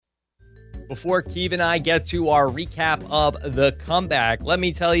Before Keeve and I get to our recap of The Comeback, let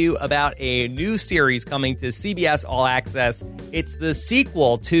me tell you about a new series coming to CBS All Access. It's the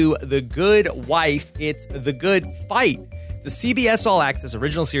sequel to The Good Wife. It's The Good Fight. It's a CBS All Access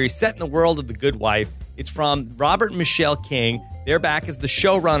original series set in the world of The Good Wife. It's from Robert and Michelle King. They're back as the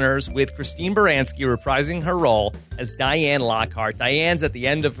showrunners with Christine Baranski reprising her role as Diane Lockhart. Diane's at the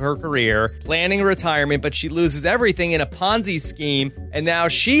end of her career, planning retirement, but she loses everything in a Ponzi scheme, and now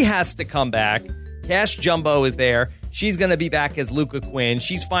she has to come back. Cash Jumbo is there. She's going to be back as Luca Quinn.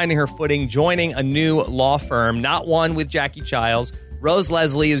 She's finding her footing, joining a new law firm, not one with Jackie Childs. Rose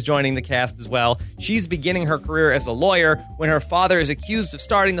Leslie is joining the cast as well. She's beginning her career as a lawyer when her father is accused of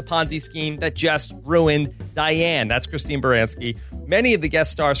starting the Ponzi scheme that just ruined Diane. That's Christine Baranski. Many of the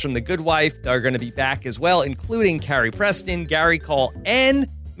guest stars from The Good Wife are going to be back as well, including Carrie Preston, Gary Cole, and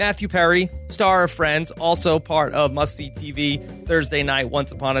Matthew Perry, star of Friends, also part of Must See TV Thursday night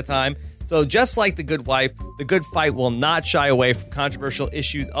Once Upon a Time. So just like The Good Wife, The Good Fight will not shy away from controversial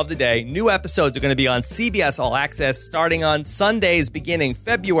issues of the day. New episodes are going to be on CBS All Access starting on Sundays beginning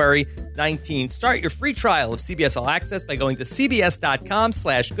February 19th. Start your free trial of CBS All Access by going to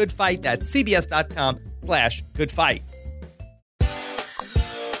cbs.com/goodfight. That's cbs.com/goodfight.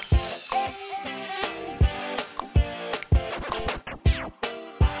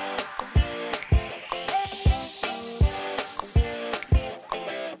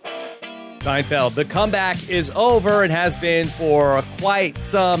 Seinfeld, The Comeback is over. It has been for quite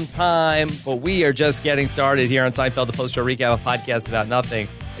some time, but we are just getting started here on Seinfeld, the post-show recap, a podcast about nothing.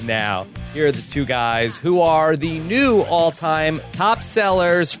 And now, here are the two guys who are the new all-time top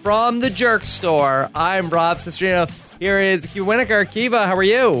sellers from the Jerk Store. I'm Rob Sestrino. Here is Keeve Winokur. Kiva, how are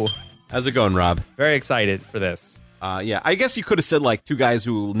you? How's it going, Rob? Very excited for this. Yeah, I guess you could have said, like, two guys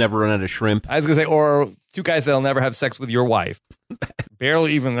who will never run out of shrimp. I was going to say, or two guys that'll never have sex with your wife.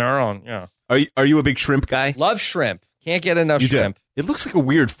 Barely even their own, yeah. Are you a big shrimp guy? Love shrimp. Can't get enough shrimp. It looks like a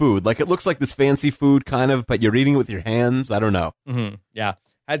weird food. Like, it looks like this fancy food, kind of, but you're eating it with your hands. I don't know. Mm-hmm. Yeah.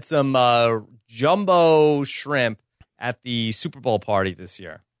 Had some jumbo shrimp at the Super Bowl party this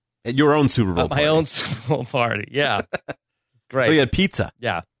year. At your own Super Bowl party? My own Super Bowl party, yeah. Great. Oh, you had pizza?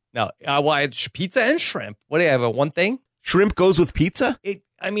 Yeah. No, I had pizza and shrimp. What do you have, one thing? Shrimp goes with pizza?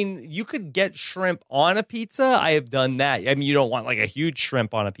 You could get shrimp on a pizza. I have done that. I mean, you don't want like a huge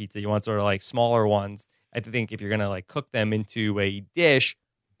shrimp on a pizza. You want sort of like smaller ones. I think if you're going to like cook them into a dish,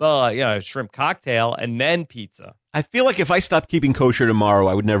 but a shrimp cocktail and then pizza. I feel like if I stopped keeping kosher tomorrow,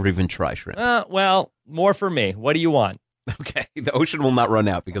 I would never even try shrimp. Well, more for me. What do you want? Okay. The ocean will not run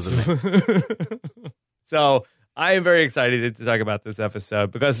out because of that. So I am very excited to talk about this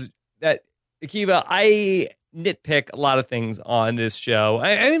episode because Akiva, I nitpick a lot of things on this show.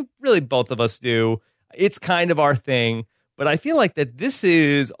 I mean, really, both of us do. It's kind of our thing, but I feel like that this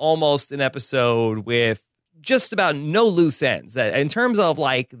is almost an episode with just about no loose ends. In terms of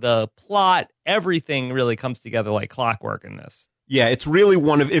like the plot, everything really comes together like clockwork in this. Yeah, it's really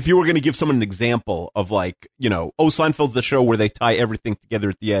one of, if you were going to give someone an example of like, Seinfeld's the show where they tie everything together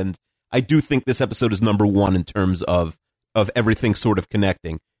at the end. I do think this episode is number one in terms of everything sort of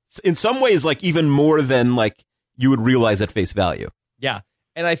connecting. In some ways, like even more than like you would realize at face value. Yeah.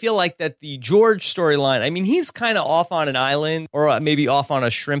 And I feel like that the George storyline, I mean, he's kind of off on an island or maybe off on a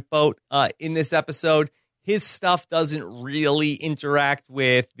shrimp boat in this episode. His stuff doesn't really interact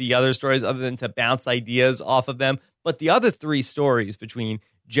with the other stories other than to bounce ideas off of them. But the other three stories between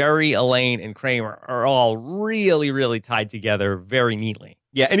Jerry, Elaine, and Kramer are all really, really tied together very neatly.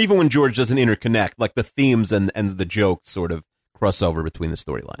 Yeah. And even when George doesn't interconnect, like the themes and the jokes sort of crossover between the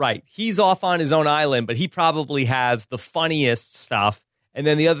storylines. Right. He's off on his own island, but he probably has the funniest stuff. And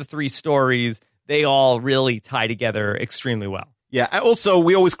then the other three stories, they all really tie together extremely well. Yeah. Also,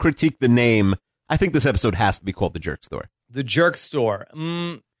 we always critique the name. I think this episode has to be called The Jerk Store. The Jerk Store.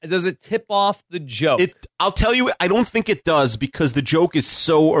 Does it tip off the joke? I'll tell you, I don't think it does because the joke is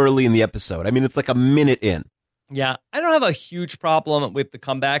so early in the episode. I mean, it's like a minute in. Yeah, I don't have a huge problem with The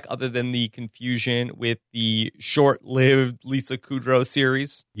Comeback other than the confusion with the short-lived Lisa Kudrow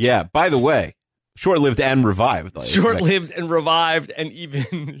series. Yeah, by the way, short-lived and revived. Short-lived and revived and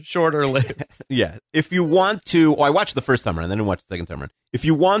even shorter-lived. Yeah, if you want to... I watched the first time around, then I watched the second time around. If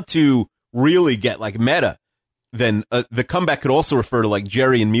you want to really get like meta, then The Comeback could also refer to like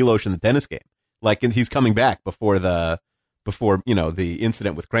Jerry and Milos in the tennis game. Like, and he's coming back before the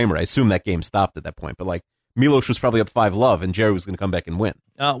incident with Kramer. I assume that game stopped at that point, but like, Milos was probably up 5-love, and Jerry was going to come back and win.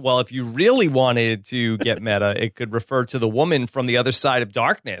 Well, if you really wanted to get meta, it could refer to the woman from the other side of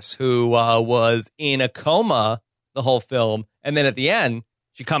darkness who was in a coma the whole film, and then at the end,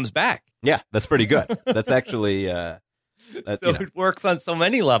 she comes back. Yeah, that's pretty good. That's actually So it works on so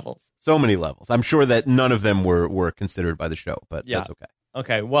many levels. So many levels. I'm sure that none of them were considered by the show, but that's okay.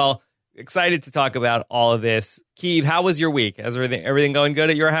 Okay, well, excited to talk about all of this. Keeve, how was your week? Is everything going good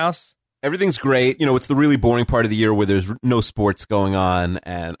at your house? Everything's great. It's the really boring part of the year where there's no sports going on,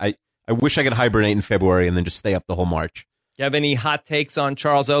 and I wish I could hibernate in February and then just stay up the whole March. Do you have any hot takes on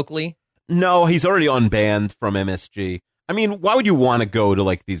Charles Oakley? No, he's already unbanned from MSG. I mean, why would you want to go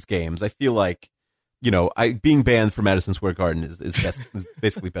to these games? I feel like, being banned from Madison Square Garden is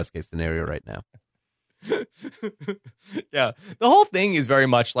basically best case scenario right now. Yeah, the whole thing is very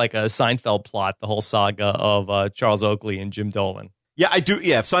much like a Seinfeld plot, the whole saga of Charles Oakley and Jim Dolan. Yeah, I do.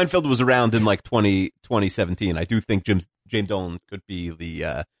 Yeah, if Seinfeld was around in 2017, I do think James Dolan could be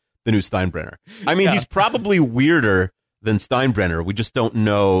the new Steinbrenner. I mean, he's probably weirder than Steinbrenner. We just don't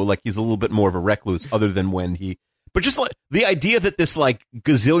know. He's a little bit more of a recluse, other than when he. But just the idea that this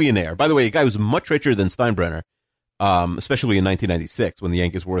gazillionaire, by the way, a guy who's much richer than Steinbrenner, especially in 1996 when the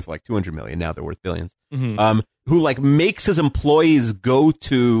Yankees were worth $200 million, now they're worth billions. Mm-hmm. Who makes his employees go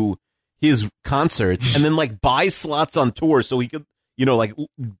to his concerts and then buy slots on tour so he could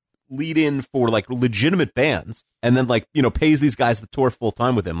lead in for legitimate bands, and then pays these guys to tour full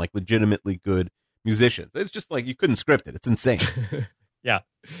time with him, legitimately good musicians. It's just you couldn't script it. It's insane. Yeah.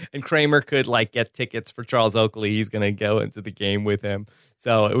 And Kramer could get tickets for Charles Oakley. He's going to go into the game with him.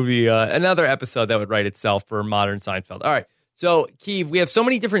 So it would be another episode that would write itself for modern Seinfeld. All right. So, Keeve, we have so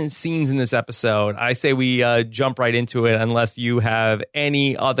many different scenes in this episode. I say we jump right into it unless you have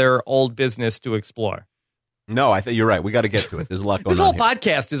any other old business to explore. No, I think you're right. We got to get to it. There's a lot going on. This whole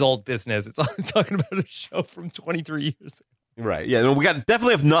podcast is old business. It's talking about a show from 23 years ago. Right. Yeah. No, we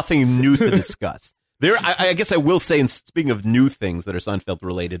definitely have nothing new to discuss. I guess I will say, and speaking of new things that are Seinfeld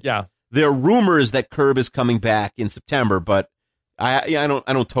related, there are rumors that Curb is coming back in September, but I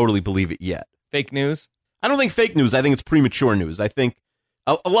don't totally believe it yet. Fake news? I don't think fake news. I think it's premature news. I think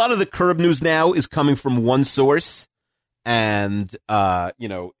a lot of the Curb news now is coming from one source, and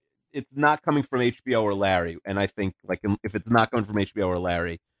it's not coming from HBO or Larry. And I think if it's not coming from HBO or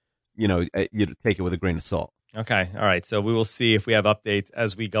Larry, you take it with a grain of salt. Okay. All right. So we will see if we have updates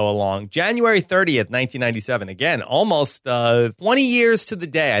as we go along. January 30th, 1997. Again, almost 20 years to the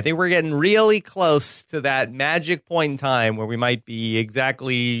day. I think we're getting really close to that magic point in time where we might be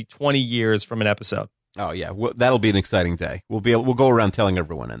exactly 20 years from an episode. Oh, yeah. Well, that'll be an exciting day. We'll go around telling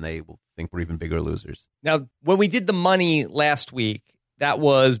everyone, and they will think we're even bigger losers. Now, when we did the money last week, that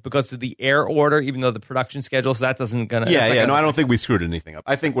was because of the air order, even though the production schedule, so that doesn't gonna. Yeah. No, I don't think we screwed anything up.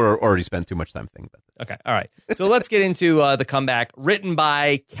 I think we're already spent too much time thinking about this. Okay, all right. So let's get into the comeback, written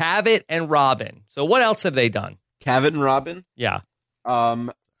by Cavett and Robin. So what else have they done? Cavett and Robin? Yeah.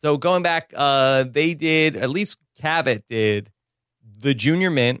 So going back, they did, at least Cavett did, the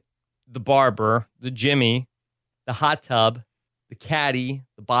Junior Mint, the Barber, the Jimmy, the Hot Tub, the Caddy,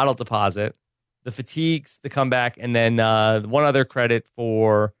 the Bottle Deposit, the Fatigues, the Comeback, and then one other credit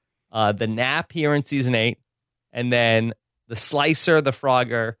for the Nap here in season 8, and then the Slicer, the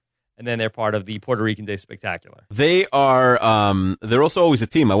Frogger, and then they're part of the Puerto Rican Day Spectacular. They are, they're also always a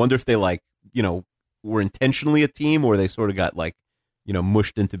team. I wonder if they were intentionally a team, or they sort of got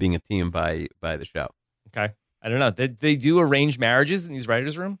mushed into being a team by the show. Okay. I don't know. Did they do arranged marriages in these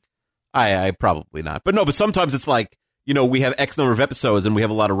writers' room? I probably not. But sometimes it's we have X number of episodes and we have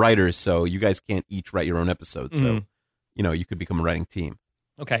a lot of writers, so you guys can't each write your own episode. So, you could become a writing team.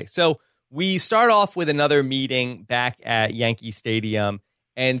 Okay, so we start off with another meeting back at Yankee Stadium.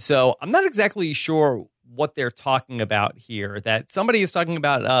 And so I'm not exactly sure what they're talking about here. That somebody is talking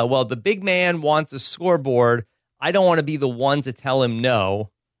about, the big man wants a scoreboard. I don't want to be the one to tell him no.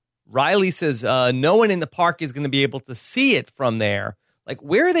 Riley says no one in the park is going to be able to see it from there.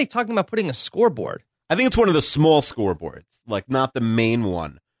 Where are they talking about putting a scoreboard? I think it's one of the small scoreboards, not the main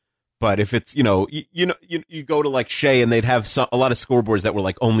one. But if it's, you go to Shea and they'd have a lot of scoreboards that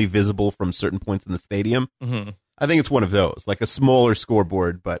were only visible from certain points in the stadium. Mm-hmm. I think it's one of those, a smaller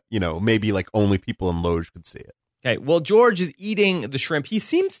scoreboard, but, maybe only people in Loge could see it. Okay. Well, George is eating the shrimp. He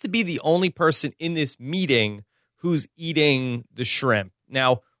seems to be the only person in this meeting who's eating the shrimp.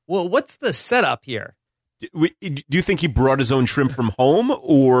 Now, what's the setup here? Do you think he brought his own shrimp from home,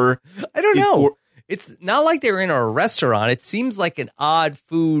 or I don't know. It's not like they're in a restaurant. It seems like an odd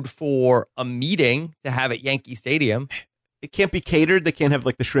food for a meeting to have at Yankee Stadium. It can't be catered. They can't have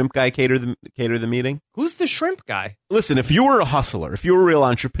the shrimp guy cater the meeting. Who's the shrimp guy? Listen, if you were a hustler, if you were a real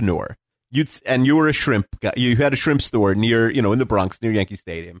entrepreneur, you were a shrimp guy, you had a shrimp store near, in the Bronx near Yankee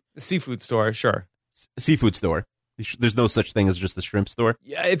Stadium. The seafood store, sure. Seafood store. There's no such thing as just a shrimp store?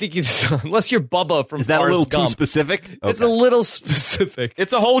 Yeah, I think it's, unless you're Bubba from Is that Forrest a little Gump. too specific? Okay. It's a little specific.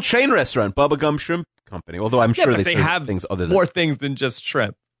 It's a whole chain restaurant. Bubba Gump Shrimp company. Although I'm sure but they they serve have things other than more things than just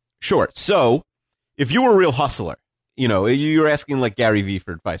shrimp. Sure. So if you were a real hustler, you know, you're asking like Gary Vee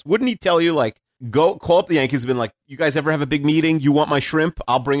for advice, wouldn't he tell you like, go call up the Yankees and be like, you guys ever have a big meeting? You want my shrimp?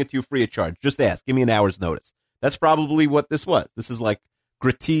 I'll bring it to you free of charge. Just ask. Give me an hour's notice. That's probably what this was. This is like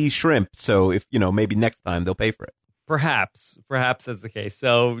gritty shrimp. So if, you know, maybe next time they'll pay for it. Perhaps that's the case.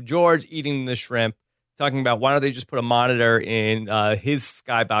 So George eating the shrimp, talking about why don't they just put a monitor in his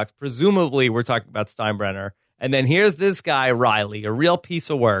skybox? Presumably we're talking about Steinbrenner. And then here's this guy, Riley, a real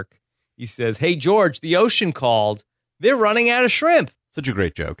piece of work. He says, hey, George, the ocean called. They're running out of shrimp. Such a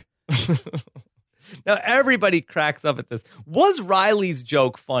great joke. Now, everybody cracks up at this. Was Riley's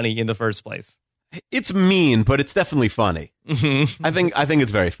joke funny in the first place? It's mean, but it's definitely funny. Mm-hmm. I think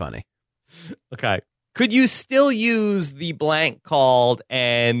it's very funny. Okay. Could you still use the blank called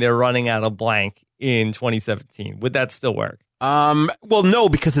and they're running out of blank in 2017? Would that still work? Well, no,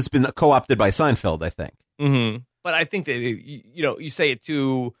 because it's been co-opted by Seinfeld, I think. Mm-hmm. But I think that, you say it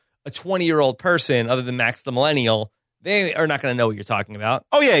to a 20-year-old person other than Max the Millennial, they are not going to know what you're talking about.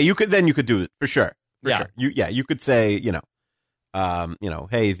 Oh, yeah, you could do it for sure. Yeah. Sure. You could say, hey,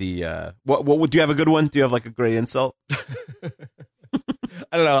 what would you have a good one? Do you have like a great insult?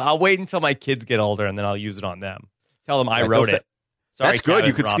 I don't know. I'll wait until my kids get older and then I'll use it on them. Tell them I wrote it. Sorry, that's good.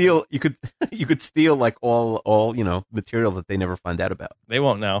 Kevin, You could steal like all material that they never find out about. They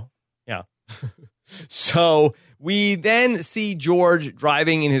won't know. Yeah. So we then see George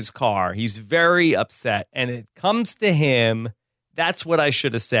driving in his car. He's very upset, and it comes to him. That's what I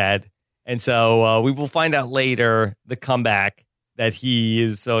should have said. And so we will find out later the comeback that he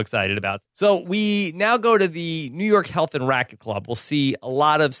is so excited about. So we now go to the New York Health and Racquet Club. We'll see a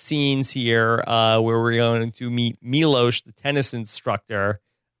lot of scenes here where we're going to meet Milos, the tennis instructor,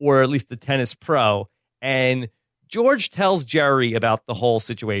 or at least the tennis pro. And George tells Jerry about the whole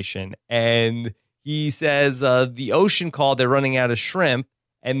situation. And he says the ocean called, they're running out of shrimp.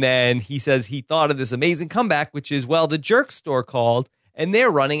 And then he says he thought of this amazing comeback, which is, well, the jerk store called and they're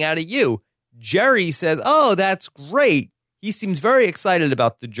running out of you. Jerry says, oh, that's great. He seems very excited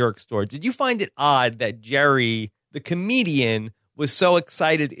about the jerk store. Did you find it odd that Jerry, the comedian, was so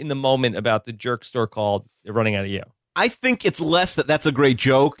excited in the moment about the jerk store called they're running out of you? I think it's less that that's a great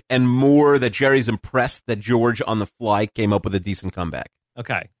joke and more that Jerry's impressed that George on the fly came up with a decent comeback.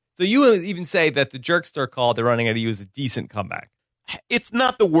 Okay. So you would even say that the jerk store called they're running out of you is a decent comeback. It's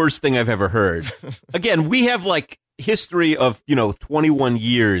not the worst thing I've ever heard. Again, we have like history of 21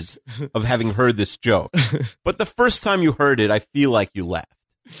 years of having heard this joke, but the first time you heard it I feel like you laughed.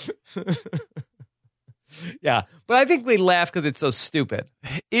 Yeah, but I think we laugh because it's so stupid.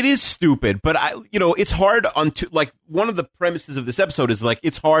 It is stupid, but it's hard on like one of the premises of this episode is like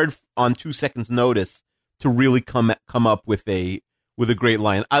it's hard on 2 seconds notice to really come up with a great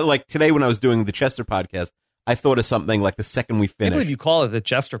line. I like today when I was doing the Chester podcast, I thought of something like the second we I finished. believe you call it the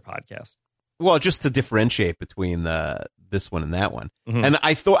Chester podcast. Well, just to differentiate between this one and that one. Mm-hmm. And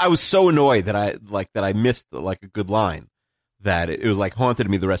I thought I was so annoyed that I missed like a good line that it was like haunted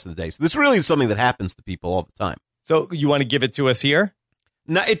me the rest of the day. So this really is something that happens to people all the time. So you want to give it to us here?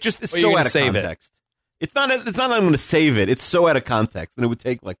 No, it's so out of context. It's not I'm going to save it. It's so out of context, and it would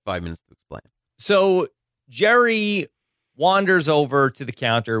take like 5 minutes to explain. So Jerry wanders over to the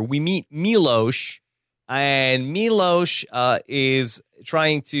counter. We meet Milos, and Milos is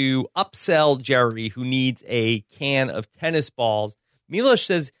trying to upsell Jerry, who needs a can of tennis balls. Milos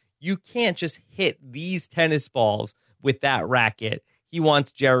says, you can't just hit these tennis balls with that racket. He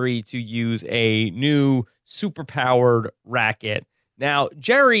wants Jerry to use a new super-powered racket. Now,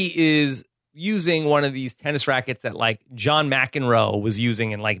 Jerry is using one of these tennis rackets that like John McEnroe was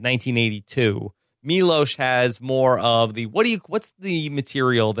using in like 1982. Milos has more of the what's the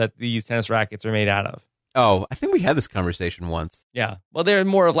material that these tennis rackets are made out of? Oh, I think we had this conversation once. Yeah. Well, they're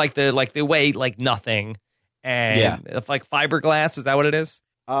more of like they weigh like nothing. And it's like fiberglass, is that what it is?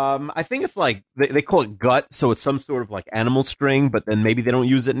 I think it's like they call it gut, so it's some sort of like animal string, but then maybe they don't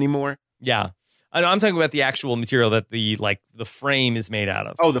use it anymore. Yeah. I'm talking about the actual material that the frame is made out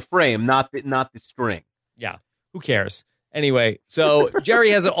of. Oh, the frame, not the string. Yeah. Who cares? Anyway, so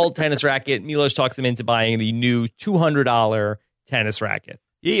Jerry has an old tennis racket. Milos talks him into buying the new $200 tennis racket.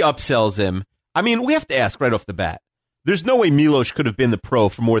 He upsells him. I mean, we have to ask right off the bat. There's no way Milos could have been the pro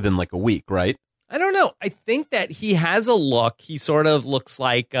for more than like a week, right? I don't know. I think that he has a look. He sort of looks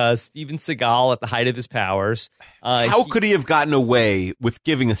like Steven Seagal at the height of his powers. How could he have gotten away with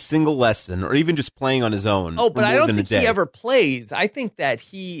giving a single lesson or even just playing on his own? Oh, but I don't think he ever plays. I think that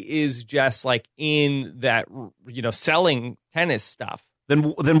he is just like in that, selling tennis stuff.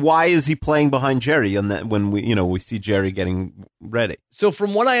 Then why is he playing behind Jerry on that when we see Jerry getting ready? So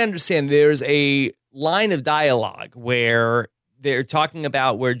from what I understand, there's a line of dialogue where they're talking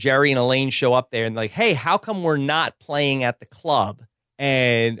about where Jerry and Elaine show up there and like, hey, how come we're not playing at the club?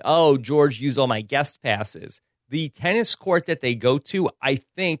 And, oh, George used all my guest passes. The tennis court that they go to, I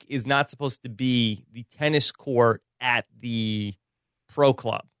think, is not supposed to be the tennis court at the pro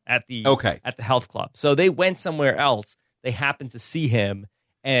club, at the health club. So they went somewhere else. They happened to see him,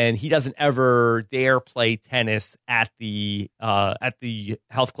 and he doesn't ever dare play tennis at the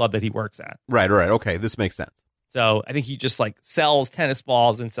health club that he works at. Right. Okay, this makes sense. So I think he just like sells tennis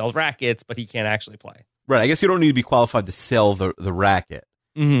balls and sells rackets, but he can't actually play. Right. I guess you don't need to be qualified to sell the racket.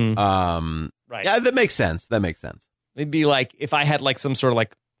 Mm-hmm. Right. Yeah, that makes sense. It'd be like if I had like some sort of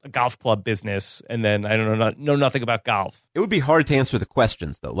like a golf club business, and then I don't know nothing about golf. It would be hard to answer the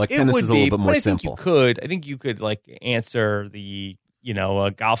questions though. Like tennis is a little bit more simple. I think you could like answer the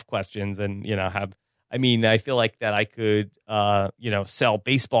golf questions and have. I mean, I feel like that I could sell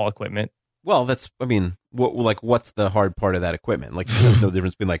baseball equipment. Well, what's the hard part of that equipment? Like, there's no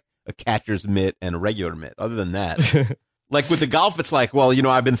difference between like a catcher's mitt and a regular mitt. Other than that, like with the golf, it's like, well,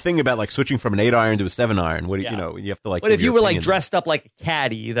 I've been thinking about like switching from an 8-iron to a 7-iron. What do you have to like? But if you were like dressed up like a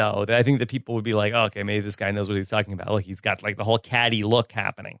caddy, though, I think that people would be like, oh, okay, maybe this guy knows what he's talking about. Like he's got like the whole caddy look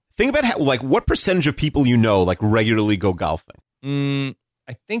happening. Think about what percentage of people like regularly go golfing? I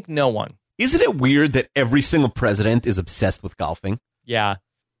think no one. Isn't it weird that every single president is obsessed with golfing? Yeah.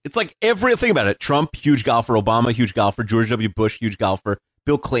 It's like think about it. Trump, huge golfer. Obama, huge golfer. George W. Bush, huge golfer.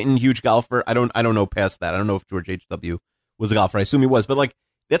 Bill Clinton, huge golfer. I don't know past that. I don't know if George H.W. was a golfer. I assume he was. But like,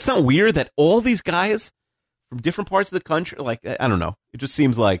 that's not weird that all these guys from different parts of the country, like, I don't know. It just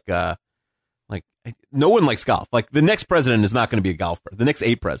seems like no one likes golf. Like the next president is not going to be a golfer. The next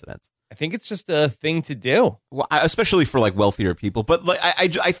 8 presidents. I think it's just a thing to do. Well, especially for like wealthier people. But like,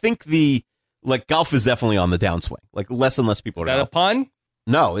 I think golf is definitely on the downswing. Like less and less people are. Is that a pun?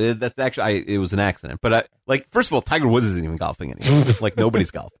 No, that's actually it was an accident. But first of all, Tiger Woods isn't even golfing anymore. Like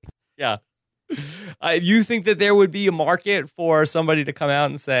nobody's golfing. Yeah. You think that there would be a market for somebody to come out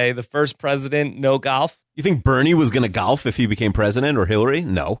and say the first president, no golf? You think Bernie was going to golf if he became president, or Hillary?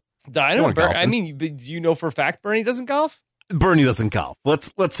 No. I mean, do you know for a fact Bernie doesn't golf? Bernie doesn't golf.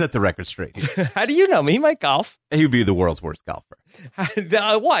 Let's set the record straight. How do you know? He might golf. He would be the world's worst golfer.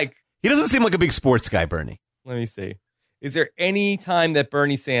 Why? He doesn't seem like a big sports guy, Bernie. Let me see. Is there any time that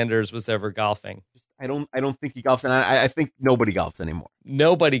Bernie Sanders was ever golfing? I don't think he golfs, and I think nobody golfs anymore.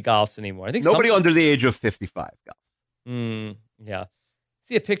 Nobody golfs anymore. I think nobody under the age of 55 golfs. Yeah.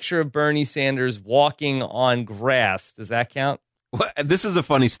 See a picture of Bernie Sanders walking on grass. Does that count? Well, this is a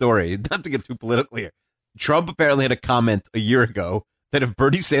funny story. Not to get too political here. Trump apparently had a comment a year ago that if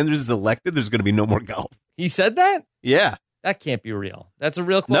Bernie Sanders is elected, there's going to be no more golf. He said that? Yeah. That can't be real. That's a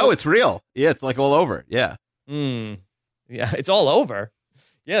real quote? No, it's real. Yeah, it's like all over. Yeah. Yeah, it's all over.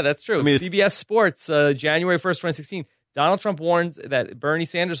 Yeah, that's true. I mean, CBS Sports, January 1st, 2016. Donald Trump warns that Bernie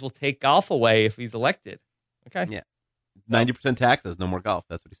Sanders will take golf away if he's elected. Okay. Yeah. 90% taxes, no more golf.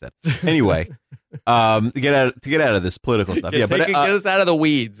 That's what he said. Anyway, to get out of this political stuff. Get us out of the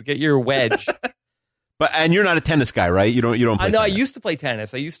weeds. Get your wedge. And you're not a tennis guy, right? You don't play tennis. I used to play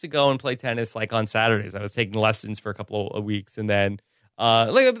tennis. I used to go and play tennis like on Saturdays. I was taking lessons for a couple of weeks, and then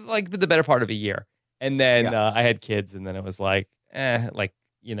like the better part of a year. And then I had kids, and then it was like, anything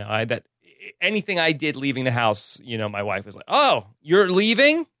I did leaving the house, my wife was like, "Oh, you're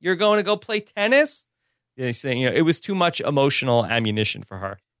leaving? You're going to go play tennis?" Saying, it was too much emotional ammunition for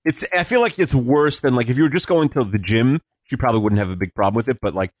her. I feel like it's worse than like if you were just going to the gym, she probably wouldn't have a big problem with it.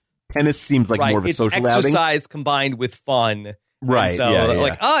 But like tennis seems like more of a social outing. Exercise combined with fun. Right.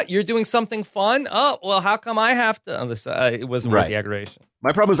 So you're doing something fun. Oh, well, how come I have to? It wasn't worth the aggravation.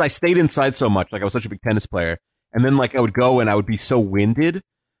 My problem is I stayed inside so much. Like I was such a big tennis player. And then like I would go and I would be so winded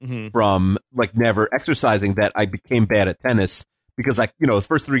from like never exercising that I became bad at tennis because the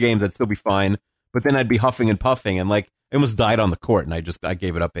first 3 games I'd still be fine. But then I'd be huffing and puffing and like I almost died on the court. And I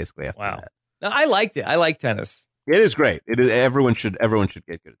gave it up basically after that. No, I liked it. I like tennis. It is great. It is. Everyone should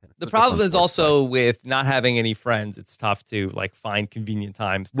get good at tennis. The problem is also with not having any friends. It's tough to like find convenient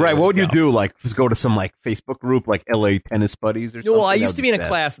times. Right. What would you do? Like just go to some like Facebook group like LA Tennis Buddies or something? Well, I used to be in a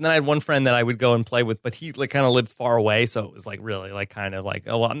class, and then I had one friend that I would go and play with, but he like kind of lived far away, so it was like really like kind of like,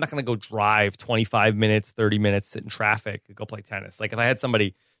 oh well, I'm not going to go drive 25 minutes, 30 minutes, sit in traffic, and go play tennis. Like if I had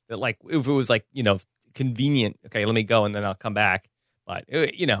somebody that like if it was like convenient, okay, let me go and then I'll come back. But,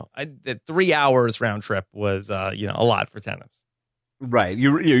 the 3 hours round trip was, a lot for tennis. Right.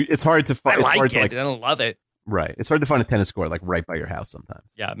 It's hard to find. I like it. I don't love it. Right. It's hard to find a tennis court like right by your house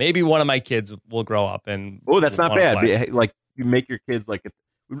sometimes. Yeah. Maybe one of my kids will grow up and. Oh, that's not bad. Like you make your kids like.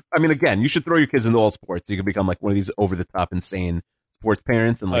 I mean, again, you should throw your kids into all sports. So you can become like one of these over the top insane sports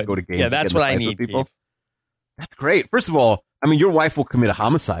parents and like go to games. Yeah, that's what I need. People. That's great. First of all, I mean, your wife will commit a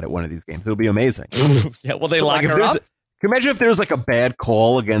homicide at one of these games. It'll be amazing. Yeah, well, they lock her up. Can you imagine if there was like a bad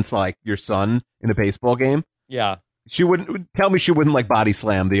call against like your son in a baseball game? Yeah. She wouldn't tell me she wouldn't like body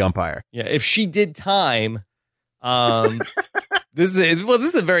slam the umpire. Yeah, if she did time, this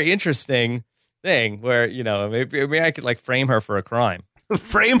is a very interesting thing where, you know, maybe I could like frame her for a crime.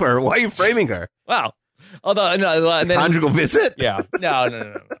 Frame her? Why are you framing her? Wow. Although no, conjugal visit? Yeah.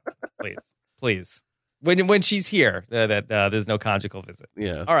 No. Please. When she's here, there's no conjugal visit.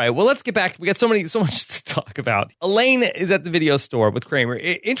 Yeah. All right. Well, let's get back. We got so much to talk about. Elaine is at the video store with Kramer.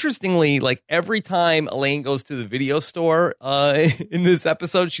 Interestingly, like every time Elaine goes to the video store in this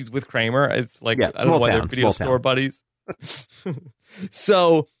episode, she's with Kramer. It's like, I don't know why they're video store buddies.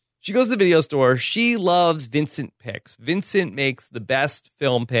 So she goes to the video store. She loves Vincent picks. Vincent makes the best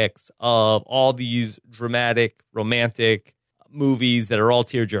film picks of all these dramatic, romantic movies that are all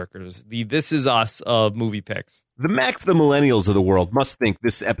tearjerkers. The This Is Us of movie picks. The millennials of the world must think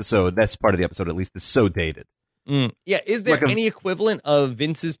this episode, that's part of the episode at least, is so dated. Yeah, is there any equivalent of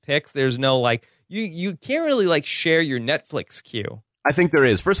Vince's picks? There's no like, you can't really like share your Netflix queue. I think there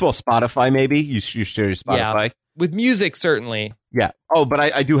is. First of all, Spotify maybe. You share your Spotify. Yeah, with music, certainly. Yeah. Oh, but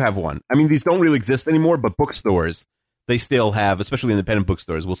I do have one. I mean, these don't really exist anymore, but bookstores, they still have, especially independent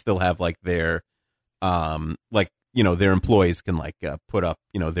bookstores, will still have like their, like, you know, their employees can like put up,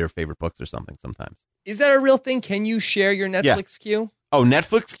 you know, their favorite books or something sometimes. Is that a real thing? Can you share your Netflix queue? Oh,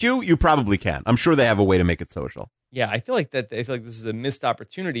 Netflix queue? You probably can. I'm sure they have a way to make it social. Yeah, I feel like this is a missed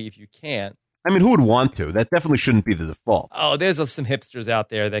opportunity if you can't. I mean, who would want to? That definitely shouldn't be the default. Oh, there's some hipsters out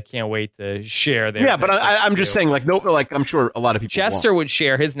there that can't wait to share their. Yeah, but I'm just saying, like, I'm sure a lot of people. Chester would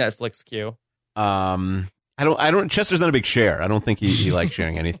share his Netflix queue. I don't. Chester's not a big share. I don't think he likes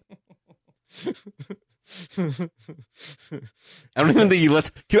sharing anything. I don't even think he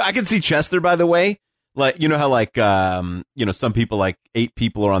lets. I can see Chester, by the way. Like, you know how like you know, some people, like 8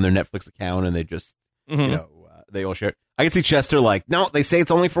 people are on their Netflix account and they just you know they all share. I can see Chester like, no, they say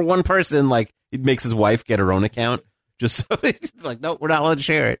it's only for one person. Like, he makes his wife get her own account just so he's like, no, we're not allowed to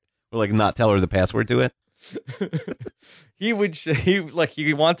share it. Or like not tell her the password to it. He wants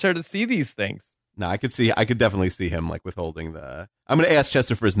her to see these things. No, I could definitely see him like withholding the. I'm going to ask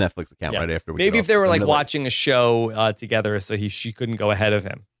Chester for his Netflix account right after we. Maybe if they were like watching a show together, so she couldn't go ahead of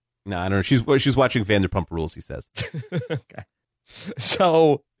him. No, I don't know. She's watching Vanderpump Rules. He says. Okay.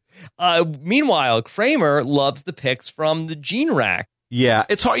 So, meanwhile, Kramer loves the pics from the Gene Rack. Yeah,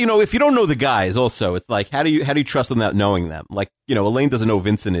 it's hard. You know, if you don't know the guys, also, it's like how do you trust them without knowing them? Like, you know, Elaine doesn't know who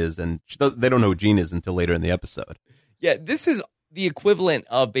Vincent is, and they don't know who Gene is until later in the episode. Yeah, this is the equivalent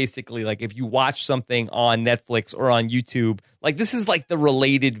of basically like if you watch something on Netflix or on YouTube, like this is like the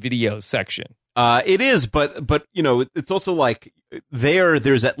related videos section. It is, but you know, it's also like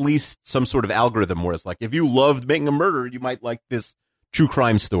there's at least some sort of algorithm where it's like if you loved making a murder, you might like this true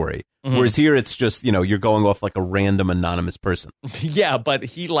crime story. Mm-hmm. Whereas here it's just, you know, you're going off like a random anonymous person. Yeah, but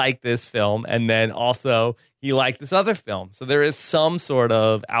he liked this film and then also he liked this other film. So there is some sort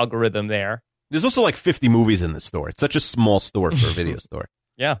of algorithm there. There's also like 50 movies in this store. It's such a small store for a video store.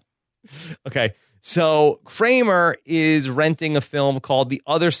 Yeah. Okay. So Kramer is renting a film called The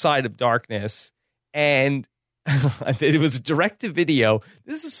Other Side of Darkness, and it was a direct-to-video.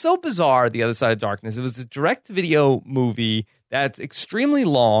 This is so bizarre, The Other Side of Darkness. It was a direct-to-video movie that's extremely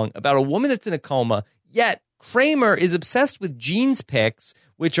long about a woman that's in a coma, yet Kramer is obsessed with Gene's picks,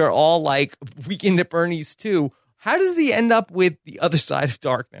 which are all like Weekend at Bernie's too. How does he end up with The Other Side of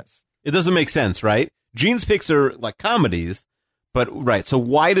Darkness? It doesn't make sense, right? Gene's picks are like comedies, but right. So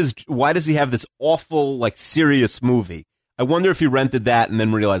why does he have this awful, like, serious movie? I wonder if he rented that and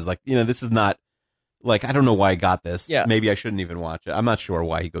then realized, like, you know, this is not, like, I don't know why I got this. Yeah. Maybe I shouldn't even watch it. I'm not sure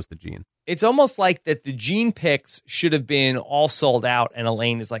why he goes to Gene. It's almost like that the Gene picks should have been all sold out, and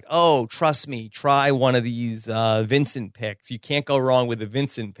Elaine is like, oh, trust me, try one of these Vincent picks. You can't go wrong with a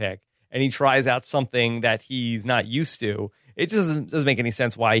Vincent pick. And he tries out something that he's not used to. It doesn't make any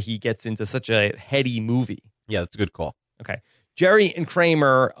sense why he gets into such a heady movie. Yeah, that's a good call. Okay. Jerry and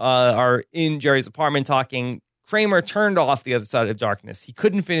Kramer are in Jerry's apartment talking. Kramer turned off The Other Side of Darkness. He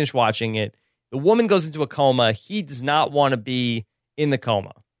couldn't finish watching it. The woman goes into a coma. He does not want to be in the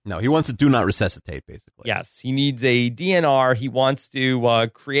coma. No, he wants to do not resuscitate, basically. Yes, he needs a DNR. He wants to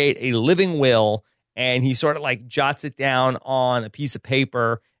create a living will, and he sort of like jots it down on a piece of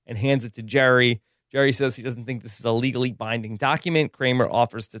paper and hands it to Jerry. Jerry says he doesn't think this is a legally binding document. Kramer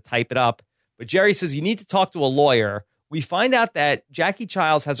offers to type it up. But Jerry says you need to talk to a lawyer. We find out that Jackie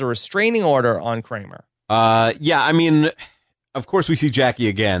Childs has a restraining order on Kramer. Yeah, I mean, of course we see Jackie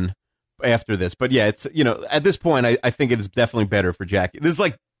again. after this. But yeah, it's, at this point, I think it is definitely better for Jackie. This is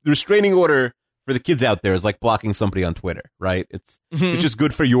like the restraining order for the kids out there is like blocking somebody on Twitter, right? It's just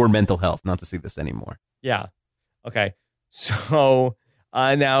good for your mental health not to see this anymore. Yeah. Okay. So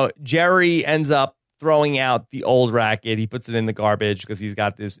now Jerry ends up throwing out the old racket. He puts it in the garbage because he's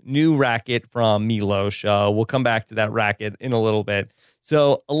got this new racket from Milos. We'll come back to that racket in a little bit.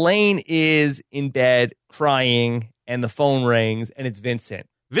 So Elaine is in bed crying and the phone rings and it's Vincent.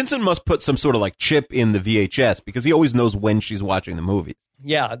 Vincent must put some sort of like chip in the VHS because he always knows when she's watching the movie.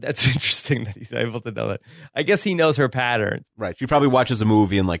 Yeah, that's interesting that he's able to know that. I guess he knows her patterns. Right. She probably watches a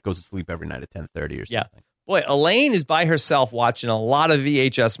movie and like goes to sleep every night at 10:30 or something. Yeah. Boy, Elaine is by herself watching a lot of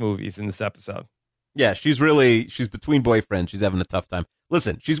VHS movies in this episode. Yeah, she's between boyfriends. She's having a tough time.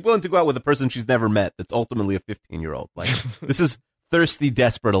 Listen, she's willing to go out with a person she's never met that's ultimately a 15-year-old. Like, this is thirsty,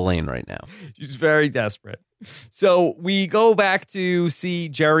 desperate Elaine right now. She's very desperate. So we go back to see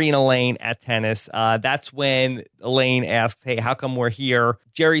Jerry and Elaine at tennis. That's when Elaine asks, hey, how come we're here?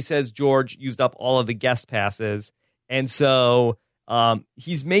 Jerry says George used up all of the guest passes. And so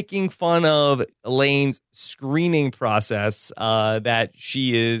he's making fun of Elaine's screening process that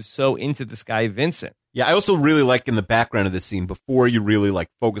she is so into this guy, Vincent. Yeah, I also really like in the background of this scene, before you really like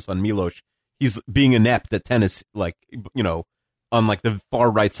focus on Milos, he's being inept at tennis, like, on like the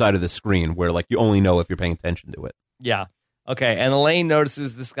far right side of the screen where like you only know if you're paying attention to it. Yeah. Okay. And Elaine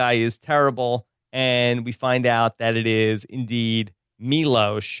notices this guy is terrible. And we find out that it is indeed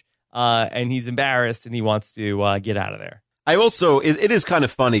Milos. And he's embarrassed and he wants to get out of there. I also, it is kind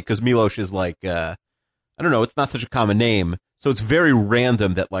of funny because Milos is like, I don't know, it's not such a common name. So it's very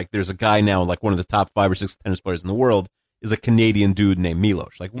random that like there's a guy now, like one of the top 5 or 6 tennis players in the world is a Canadian dude named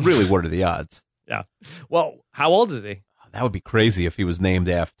Milos. Like, really, what are the odds? Yeah. Well, how old is he? That would be crazy if he was named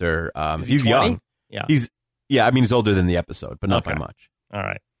after. He's 20? young. Yeah. I mean, he's older than the episode, but not by much. All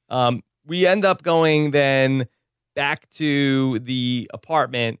right. We end up going then back to the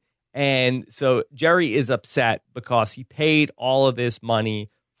apartment. And so Jerry is upset because he paid all of this money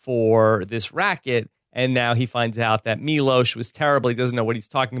for this racket. And now he finds out that Milos was terrible. He doesn't know what he's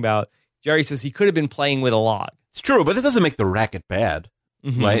talking about. Jerry says he could have been playing with a log. It's true, but that doesn't make the racket bad,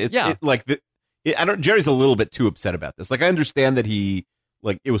 right? Jerry's a little bit too upset about this. Like, I understand that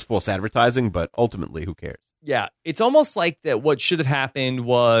it was false advertising, but ultimately, who cares? Yeah, it's almost like that what should have happened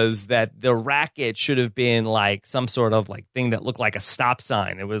was that the racket should have been like some sort of like thing that looked like a stop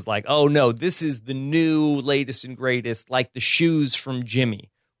sign. It was like, oh no, this is the new latest and greatest, like the shoes from Jimmy.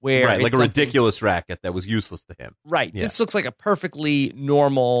 Where right, like a ridiculous racket that was useless to him. Right. Yeah. This looks like a perfectly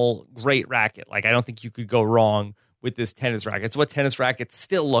normal, great racket. Like, I don't think you could go wrong with this tennis racket. It's what tennis rackets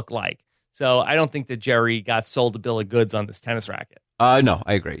still look like. So I don't think that Jerry got sold a bill of goods on this tennis racket. No,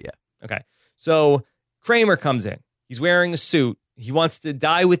 I agree, yeah. Okay. So Kramer comes in. He's wearing a suit. He wants to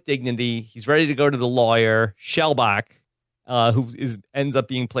die with dignity. He's ready to go to the lawyer, Shellbach, who ends up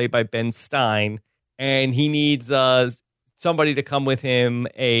being played by Ben Stein. And he needs somebody to come with him,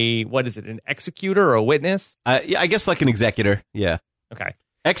 an executor or a witness? Yeah, I guess like an executor, yeah. Okay.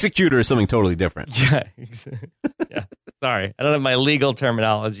 Executor is something totally different. Yeah. Yeah. Sorry, I don't have my legal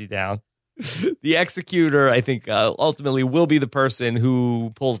terminology down. The executor, I think, ultimately will be the person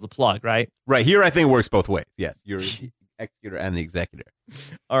who pulls the plug, right? Right. Here, I think it works both ways. Yes, you're the executor and the executor.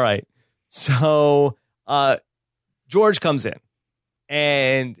 All right. So George comes in,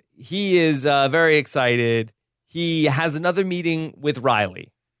 and he is very excited. He has another meeting with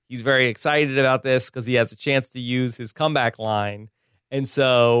Riley. He's very excited about this because he has a chance to use his comeback line. And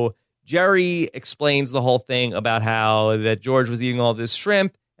so Jerry explains the whole thing about how that George was eating all this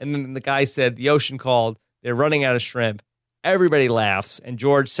shrimp. And then the guy said the ocean called. They're running out of shrimp. Everybody laughs. And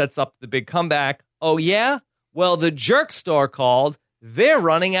George sets up the big comeback. Oh, yeah? Well, the jerk store called. They're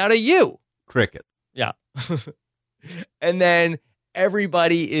running out of you. Cricket. Yeah. And then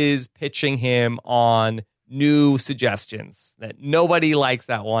everybody is pitching him on new suggestions that nobody likes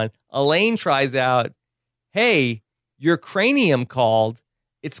that one. Elaine tries out, hey, your cranium called.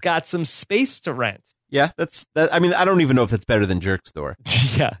 It's got some space to rent. Yeah, I mean, I don't even know if that's better than Jerk Store.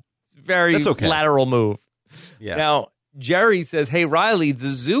 Yeah, very lateral move. Yeah. Now, Jerry says, hey, Riley, the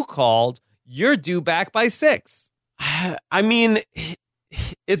zoo called. You're due back by 6. I mean,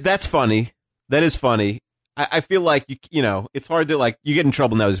 that's funny. That is funny. I feel like, you know, it's hard to, like, you get in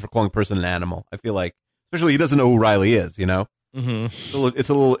trouble nowadays for calling a person an animal. I feel like, especially he doesn't know who Riley is, you know? Mm-hmm. It's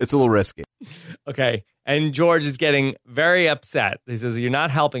a little risky. Okay. And George is getting very upset. He says, you're not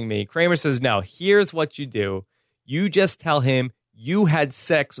helping me. Kramer says, no, here's what you do. You just tell him you had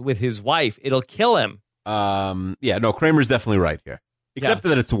sex with his wife. It'll kill him. Yeah, no, Kramer's definitely right here. Except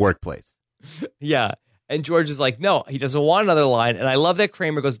that it's a workplace. Yeah. And George is like, no, he doesn't want another line. And I love that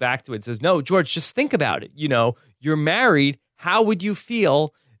Kramer goes back to it and says, no, George, just think about it. You're married. How would you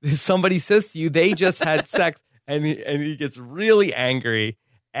feel if somebody says to you, they just had sex? And he gets really angry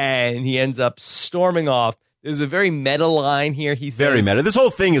and he ends up storming off. There's a very meta line here. He says, very meta. This whole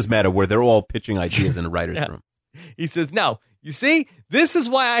thing is meta where they're all pitching ideas in a writer's room. He says, no, you see, this is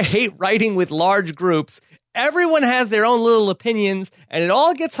why I hate writing with large groups. Everyone has their own little opinions, and it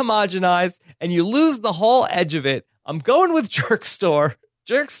all gets homogenized, and you lose the whole edge of it. I'm going with Jerk Store.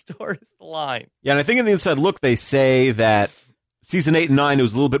 Jerk Store is the line. Yeah, and I think in the Inside Look, they say that season 8 and 9, it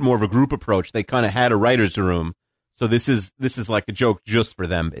was a little bit more of a group approach. They kind of had a writer's room. So this is like a joke just for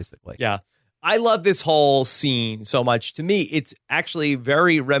them, basically. Yeah. I love this whole scene so much. To me, it's actually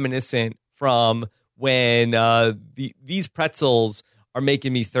very reminiscent from when these pretzels are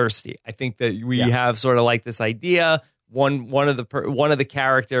making me thirsty. I think that we have sort of like this idea. One of the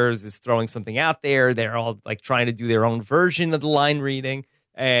characters is throwing something out there. They're all like trying to do their own version of the line reading.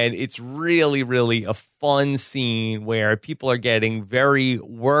 And it's really, really a fun scene where people are getting very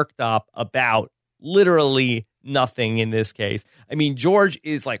worked up about literally nothing in this case. I mean, George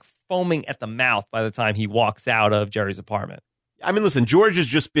is like foaming at the mouth by the time he walks out of Jerry's apartment. I mean, listen, George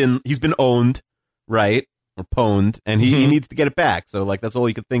he's been owned, right? Or pwned, and he needs to get it back. So, like, that's all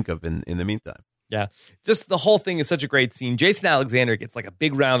he could think of in the meantime. Yeah. Just the whole thing is such a great scene. Jason Alexander gets like a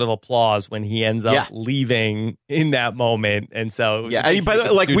big round of applause when he ends up leaving in that moment. And so, and by the way,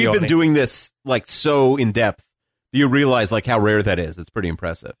 like, we've been doing this like so in depth. Do you realize like how rare that is? It's pretty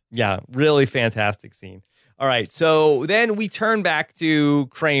impressive. Yeah. Really fantastic scene. All right. So then we turn back to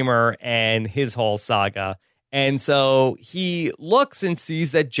Kramer and his whole saga. And so he looks and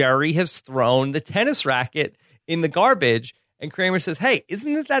sees that Jerry has thrown the tennis racket in the garbage. And Kramer says, hey, isn't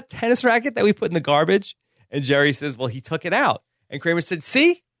it that tennis racket that we put in the garbage? And Jerry says, well, he took it out. And Kramer said,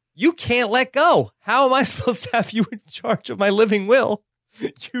 see, you can't let go. How am I supposed to have you in charge of my living will?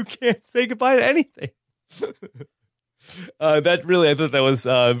 You can't say goodbye to anything. I thought that was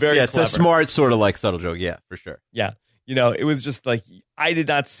very it's clever. A smart sort of like subtle joke. Yeah, for sure. Yeah. It was just like, I did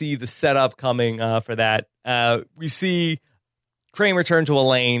not see the setup coming for that. We see Kramer turn to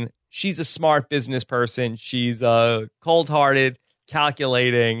Elaine. She's a smart business person. She's cold-hearted,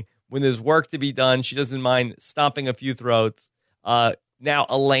 calculating. When there's work to be done, she doesn't mind stomping a few throats. Now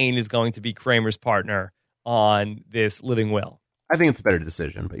Elaine is going to be Kramer's partner on this living will. I think it's a better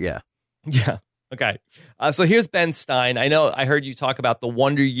decision, but yeah. Yeah. Okay. So here's Ben Stein. I heard you talk about the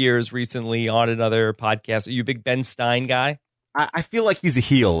Wonder Years recently on another podcast. Are you a big Ben Stein guy? I feel like he's a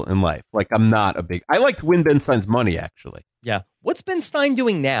heel in life. Like, I'm not a big... I like to win Ben Stein's money, actually. Yeah. What's Ben Stein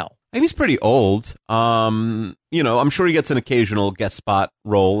doing now? He's pretty old. I'm sure he gets an occasional guest spot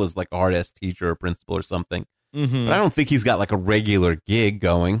role as like a hard-ass teacher or principal or something. Mm-hmm. But I don't think he's got like a regular gig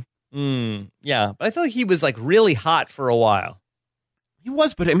going. Yeah. But I feel like he was like really hot for a while. He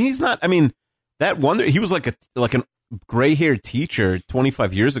was, but I mean, he's not... I mean... That Wonder, he was like a gray-haired teacher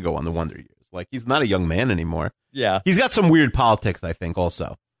 25 years ago on the Wonder Years. Like, he's not a young man anymore. Yeah. He's got some weird politics, I think,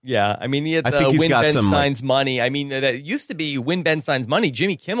 also. Yeah. I mean, he had Win Ben Stein's Money. I mean, that used to be Win Ben Stein's Money.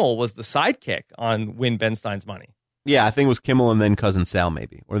 Jimmy Kimmel was the sidekick on Win Ben Stein's Money. Yeah, I think it was Kimmel and then Cousin Sal,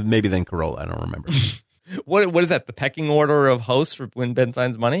 maybe. Or maybe then Carolla. I don't remember. What is that, the pecking order of hosts for Win Ben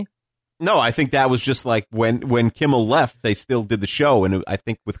Stein's Money? No, I think that was just like when Kimmel left, they still did the show, and I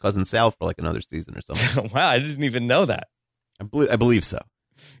think with Cousin Sal for like another season or something. Wow, I didn't even know that. I believe so.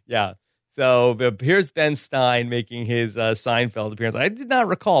 Yeah. So here's Ben Stein making his Seinfeld appearance. I did not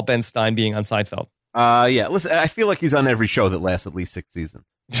recall Ben Stein being on Seinfeld. Yeah. Listen, I feel like he's on every show that lasts at least 6 seasons.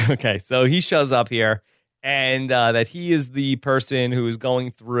 Okay, so he shows up here, and that he is the person who is going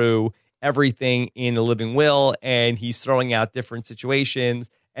through everything in the living will, and he's throwing out different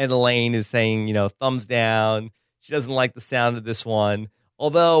situations. And Elaine is saying, thumbs down. She doesn't like the sound of this one.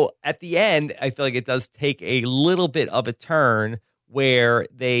 Although at the end, I feel like it does take a little bit of a turn where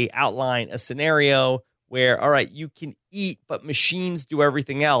they outline a scenario where, all right, you can eat, but machines do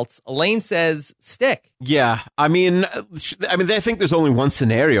everything else. Elaine says, stick. Yeah. I mean, I think there's only one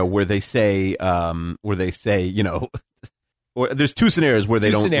scenario where they say, or there's two scenarios where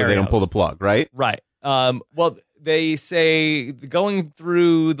they don't pull the plug, right? Right. Well, they say, going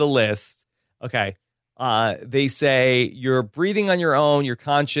through the list, okay, they say you're breathing on your own, you're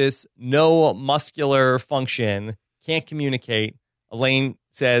conscious, no muscular function, can't communicate. Elaine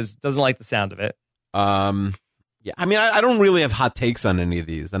says, doesn't like the sound of it. Yeah, I mean, I don't really have hot takes on any of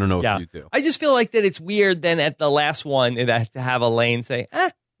these. I don't know if you do. I just feel like that it's weird then at the last one that to have Elaine say,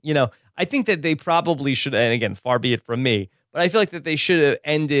 I think that they probably should, and again, far be it from me, But I feel like that they should have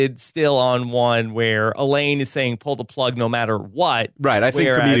ended still on one where Elaine is saying pull the plug no matter what. Right. I think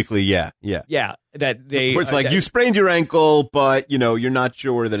comedically, yeah. Yeah, that they... Where it's like, you sprained your ankle, but, you're not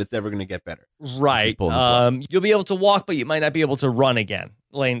sure that it's ever going to get better. Right. You'll be able to walk, but you might not be able to run again.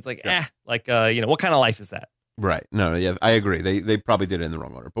 Elaine's like, what kind of life is that? Right. No, yeah, I agree. They probably did it in the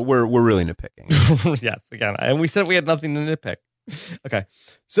wrong order, but we're really nitpicking. Yes, again. And we said we had nothing to nitpick. Okay.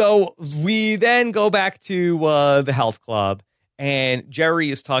 So we then go back to the health club, and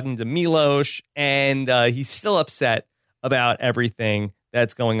Jerry is talking to Milos, and he's still upset about everything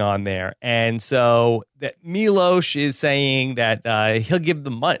that's going on there. And so that Milos is saying that he'll give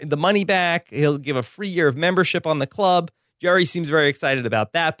the money back. He'll give a free year of membership on the club. Jerry seems very excited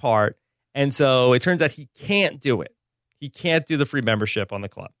about that part. And so it turns out he can't do it. He can't do the free membership on the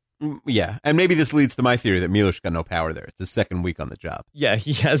club. Yeah, and maybe this leads to my theory that Milos got no power there. It's his second week on the job. Yeah,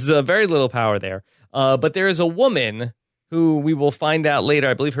 he has very little power there. But there is a woman who we will find out later.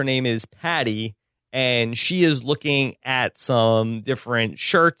 I believe her name is Patty, and she is looking at some different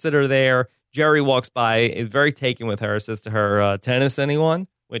shirts that are there. Jerry walks by, is very taken with her, says to her, tennis anyone?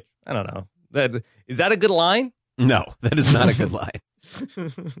 Which, I don't know. Is that a good line? No, that is not a good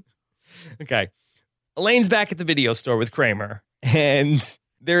line. Okay. Elaine's back at the video store with Kramer, and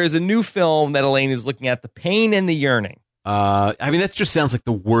there is a new film that Elaine is looking at, The Pain and the Yearning. That just sounds like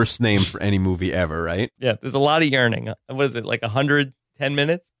the worst name for any movie ever, right? Yeah, there's a lot of yearning. What is it, like 110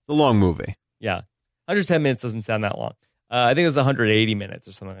 minutes? It's a long movie. Yeah. 110 minutes doesn't sound that long. I think it's 180 minutes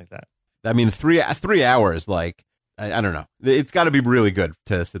or something like that. I mean, 3 hours, like, I don't know. It's got to be really good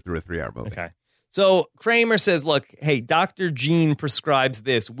to sit through a 3-hour movie. Okay. So Kramer says, look, hey, Dr. Jean prescribes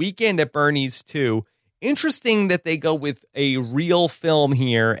this. Weekend at Bernie's 2. Interesting that they go with a real film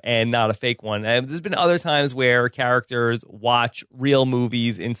here and not a fake one. There's been other times where characters watch real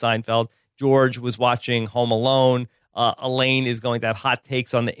movies in Seinfeld. George was watching Home Alone. Elaine is going to have hot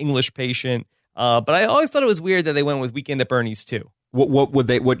takes on The English Patient. But I always thought it was weird that they went with Weekend at Bernie's 2.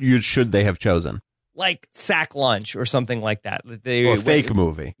 What should they have chosen? Like Sack Lunch or something like that. Or a fake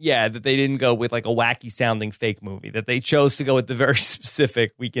movie. Yeah, that they didn't go with like a wacky sounding fake movie. That they chose to go with the very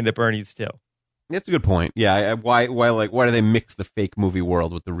specific Weekend at Bernie's 2. That's a good point. Yeah, why do they mix the fake movie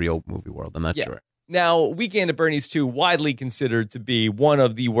world with the real movie world? I'm not sure. Now, Weekend at Bernie's 2, widely considered to be one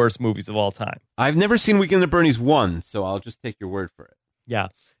of the worst movies of all time. I've never seen Weekend at Bernie's 1, so I'll just take your word for it. Yeah.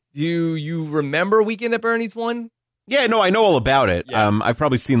 Do you remember Weekend at Bernie's 1? Yeah, no, I know all about it. Yeah. I've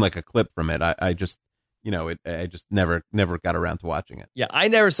probably seen like a clip from it. I just, I just never got around to watching it. Yeah, I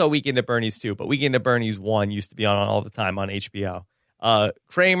never saw Weekend at Bernie's 2, but Weekend at Bernie's 1 used to be on all the time on HBO.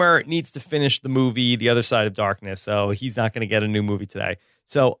 Kramer needs to finish the movie The Other Side of Darkness, so he's not going to get a new movie today.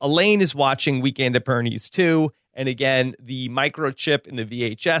 So Elaine is watching Weekend at Bernie's 2, and again, the microchip in the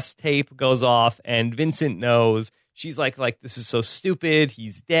VHS tape goes off, and Vincent knows. She's like, this is so stupid.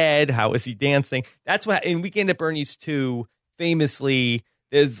 He's dead. How is he dancing? That's what in Weekend at Bernie's 2, famously,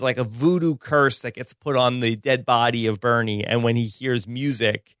 there's like a voodoo curse that gets put on the dead body of Bernie, and when he hears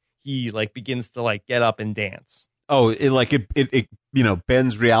music, he like begins to like get up and dance. Oh, it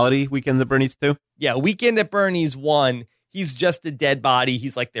bends reality. Weekend at Bernie's 2? Yeah, Weekend at Bernie's 1, he's just a dead body.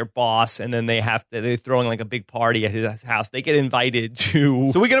 He's like their boss, and then they're throwing like a big party at his house. They get invited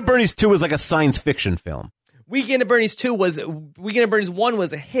to. So Weekend at Bernie's 2 is like a science fiction film. Weekend at Bernie's 1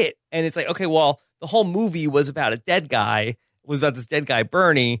 was a hit, and it's like, okay, well, the whole movie was about this dead guy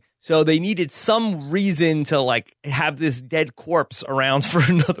Bernie, so they needed some reason to like have this dead corpse around for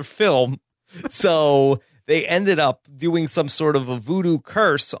another film. So they ended up doing some sort of a voodoo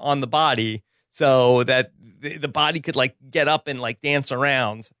curse on the body so that the body could like get up and like dance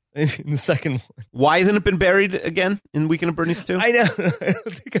around in the second one. Why hasn't it been buried again in Weekend at Bernie's 2? I know. I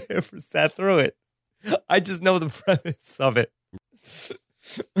don't think I ever sat through it. I just know the premise of it.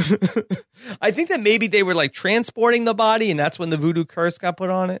 I think that maybe they were like transporting the body, and that's when the voodoo curse got put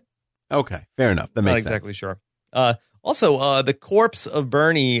on it. Okay, fair enough. That makes sense. Not exactly sure. Also, the corpse of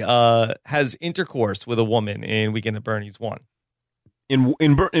Bernie has intercourse with a woman in Weekend at Bernie's 1. In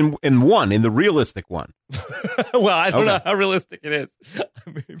one, in the realistic one. Well, I don't know how realistic it is.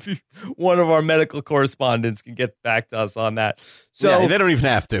 Maybe one of our medical correspondents can get back to us on that. So yeah, they don't even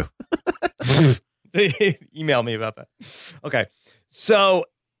have to. Email me about that. Okay. So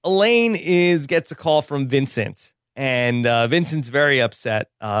Elaine gets a call from Vincent, and Vincent's very upset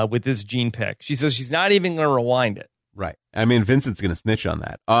with this gene pick. She says she's not even going to rewind it. Right. I mean, Vincent's going to snitch on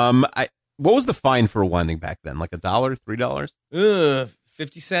that. What was the fine for rewinding back then? Like $1, $3?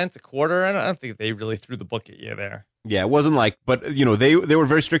 50 cents, a quarter. I don't think they really threw the book at you there. Yeah, it wasn't like, but they were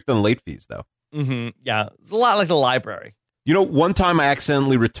very strict on late fees though. Mm-hmm. Yeah, it's a lot like the library. You know, one time I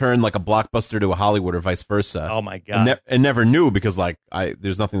accidentally returned like a Blockbuster to a Hollywood or vice versa. Oh my God. And never knew because like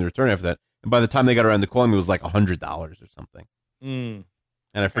there's nothing to return after that. And by the time they got around to calling me, it was like $100 or something. Mm.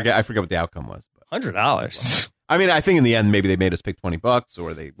 And I forget what the outcome was. But. $100. I mean, I think in the end, maybe they made us pay $20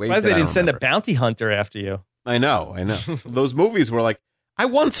 or they waived it. They didn't send a bounty hunter after you. I know. Those movies were like, I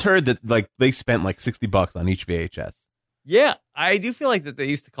once heard that like they spent like $60 on each VHS. Yeah, I do feel like that they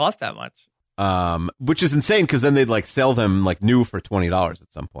used to cost that much. Which is insane because then they'd like sell them like new for $20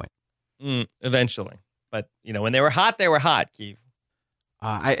 at some point. Eventually. But, you know, when they were hot, Keith.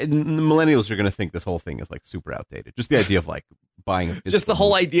 Millennials are going to think this whole thing is like super outdated. Just the idea of like buying a just the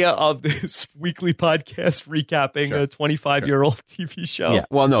whole idea of this weekly podcast recapping a 25-year-old TV show. Yeah.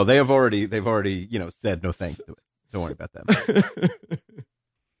 Well, no, they've already said no thanks to it. Don't worry about them.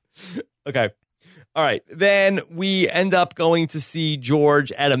 Okay. All right. Then we end up going to see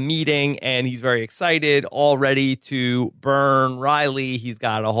George at a meeting, and he's very excited, all ready to burn Riley. He's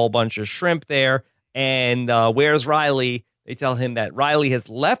got a whole bunch of shrimp there. And where's Riley? They tell him that Riley has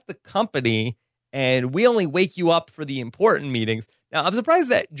left the company, and we only wake you up for the important meetings. Now, I'm surprised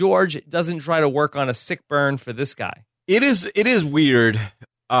that George doesn't try to work on a sick burn for this guy. It is weird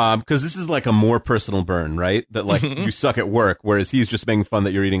because this is like a more personal burn, right? That like you suck at work, whereas he's just making fun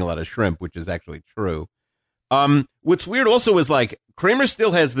that you're eating a lot of shrimp, which is actually true. What's weird also is like Kramer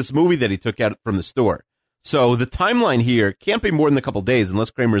still has this movie that he took out from the store. So the timeline here can't be more than a couple days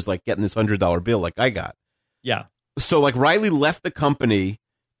unless Kramer's like getting this $100 bill like I got. Yeah. So like Riley left the company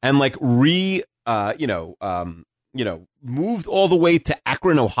and like moved all the way to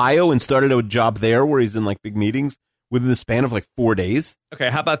Akron, Ohio and started a job there where he's in like big meetings within the span of like 4 days. Okay,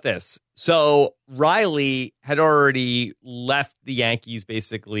 how about this? So Riley had already left the Yankees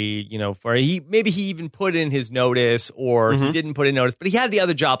basically, maybe he even put in his notice or he didn't put in notice, but he had the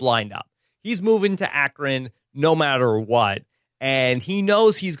other job lined up. He's moving to Akron no matter what. And he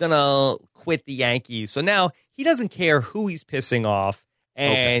knows he's going to quit the Yankees. So now he doesn't care who he's pissing off.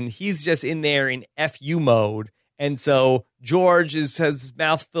 And he's just in there in FU mode. And so George has his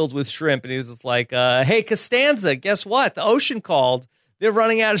mouth filled with shrimp. And he's just like, hey, Costanza, guess what? The ocean called. They're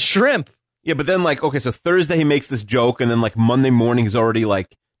running out of shrimp. Yeah, but then like, okay, so Thursday he makes this joke. And then like Monday morning he's already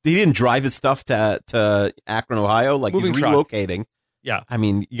like, he didn't drive his stuff to Akron, Ohio. Like Moving he's truck. relocating. Yeah. I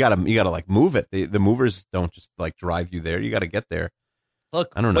mean, you gotta like move it. The movers don't just like drive you there. You got to get there.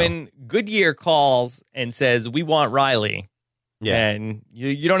 Look, I don't know. When Goodyear calls and says, we want Riley, and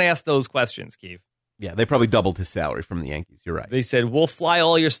you don't ask those questions, Keith. Yeah, they probably doubled his salary from the Yankees. You're right. They said, we'll fly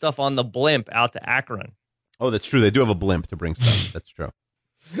all your stuff on the blimp out to Akron. Oh, that's true. They do have a blimp to bring stuff. That's true.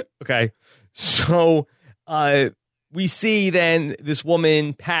 Okay. So we see then this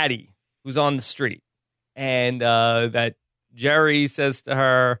woman, Patty, who's on the street. And that Jerry says to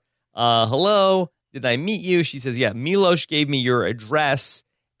her, hello, did I meet you? She says, yeah, Milos gave me your address.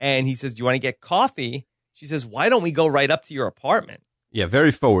 And he says, do you want to get coffee? She says, why don't we go right up to your apartment? Yeah,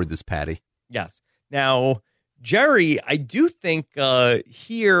 very forward, this Patty. Yes. Now, Jerry, I do think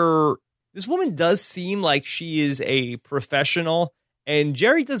here, this woman does seem like she is a professional. And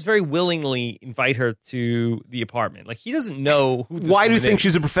Jerry does very willingly invite her to the apartment. Like, he doesn't know who this Why do you woman think is.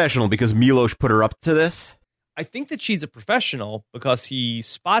 she's a professional? Because Milos put her up to this? I think that she's a professional because he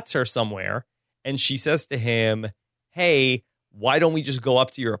spots her somewhere and she says to him, hey, why don't we just go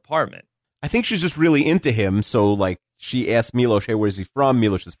up to your apartment? I think she's just really into him. So, like, she asked Milos, hey, where's he from?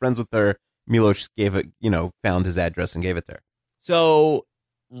 Milos is friends with her. Milos gave it, found his address and gave it to her. So,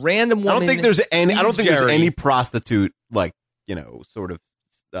 random woman. I don't think there's Jerry. any prostitute, like, sort of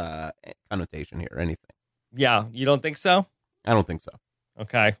connotation here or anything. Yeah, you don't think so? I don't think so.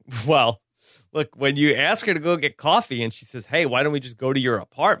 Okay. Well, look, when you ask her to go get coffee and she says, hey, why don't we just go to your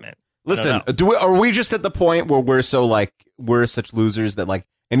apartment? Listen, are we just at the point where we're such losers that like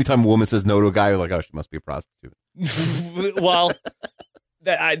anytime a woman says no to a guy, we're like, oh, she must be a prostitute. Well,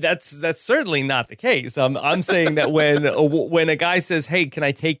 that's certainly not the case. I'm saying that when a guy says, hey, can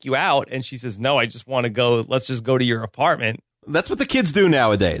I take you out? And she says, no, I just want to go. Let's just go to your apartment. That's what the kids do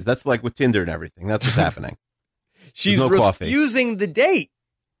nowadays. That's like with Tinder and everything. That's what's happening. She's no refusing the date.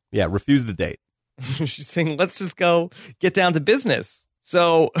 Yeah, refuse the date. She's saying, let's just go get down to business.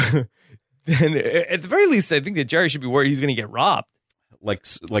 So then at the very least, I think that Jerry should be worried he's going to get robbed. Like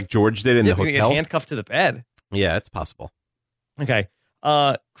George did in the hotel. He's going to get handcuffed to the bed. Yeah, it's possible. Okay.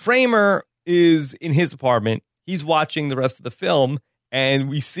 Kramer is in his apartment. He's watching the rest of the film. And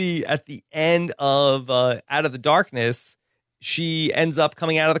we see at the end of Out of the Darkness, she ends up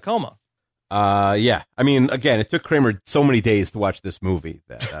coming out of the coma. Yeah. I mean, again, it took Kramer so many days to watch this movie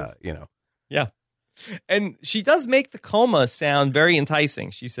that, Yeah. And she does make the coma sound very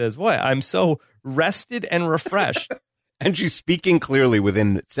enticing. She says, boy, I'm so rested and refreshed. And she's speaking clearly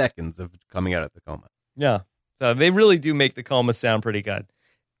within seconds of coming out of the coma. Yeah. So they really do make the coma sound pretty good.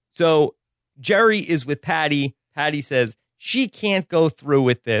 So Jerry is with Patty. Patty says she can't go through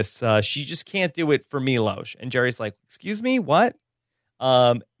with this. She just can't do it for Milos. And Jerry's like, excuse me, what?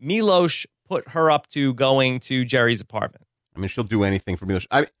 Milos put her up to going to Jerry's apartment. I mean, she'll do anything for Milos.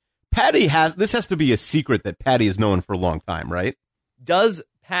 Patty this has to be a secret that Patty has known for a long time, right? Does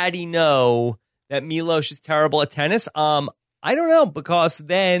Patty know that Milos is terrible at tennis? I don't know, because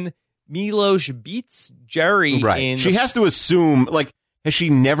then Milos beats Jerry. Right. She has to assume, like, has she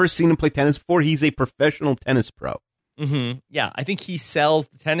never seen him play tennis before? He's a professional tennis pro. Mm-hmm. Yeah, I think he sells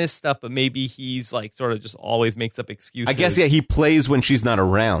the tennis stuff, but maybe he's like sort of just always makes up excuses. I guess, yeah, he plays when she's not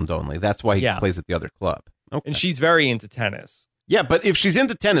around only. That's why he plays at the other club. Okay. And she's very into tennis. Yeah, but if she's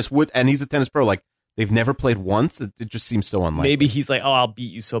into tennis, and he's a tennis pro, like, they've never played once, it just seems so unlikely. Maybe he's like, oh, I'll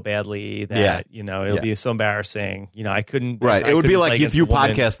beat you so badly that, it'll be so embarrassing. I couldn't. Right. It would be like if you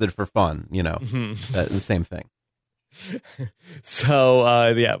podcasted for fun, the same thing.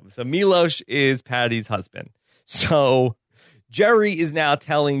 So Milos is Patty's husband. So Jerry is now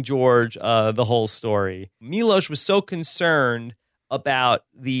telling George the whole story. Milos was so concerned about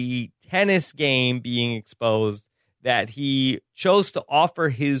the tennis game being exposed that he chose to offer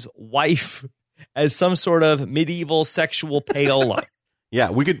his wife as some sort of medieval sexual payola.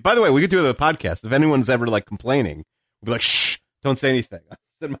 Yeah, by the way, we could do the podcast. If anyone's ever like complaining, we'd be like, shh, don't say anything. I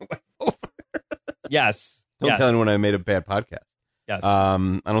send my wife over. Yes. Don't tell anyone I made a bad podcast. Yes. I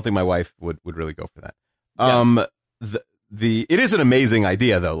don't think my wife would really go for that. It is an amazing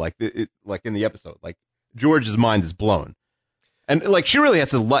idea though. Like like in the episode, like George's mind is blown, and like she really has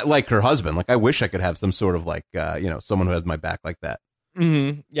to like her husband. Like I wish I could have some sort of like someone who has my back like that.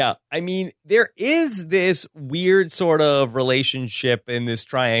 Mm-hmm. Yeah, I mean there is this weird sort of relationship in this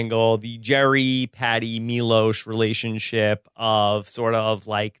triangle, the Jerry, Patty, Milos relationship of sort of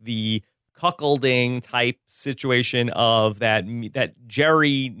like the cuckolding type situation of that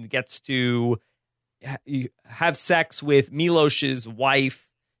Jerry gets to have sex with Milos's wife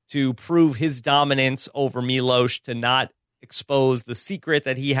to prove his dominance over Milos, to not expose the secret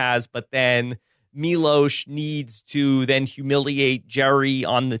that he has, but then Milos needs to then humiliate Jerry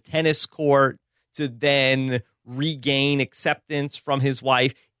on the tennis court to then regain acceptance from his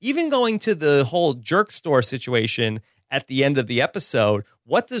wife. Even going to the whole jerk store situation at the end of the episode,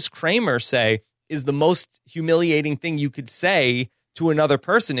 what does Kramer say is the most humiliating thing you could say to another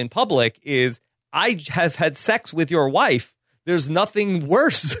person in public is, I have had sex with your wife. There's nothing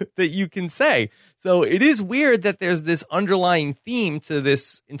worse that you can say. So it is weird that there's this underlying theme to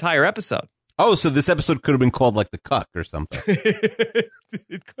this entire episode. Oh, so this episode could have been called like The Cuck or something.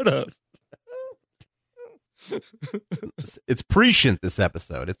 It could have. It's prescient, this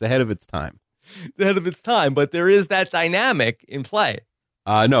episode. It's ahead of its time. It's ahead of its time, but there is that dynamic in play.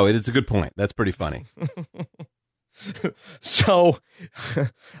 No, it's a good point. That's pretty funny. So,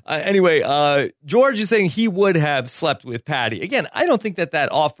 anyway, George is saying he would have slept with Patty. Again, I don't think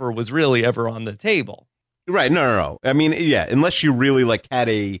that offer was really ever on the table. Right. No. I mean, yeah, unless you really like had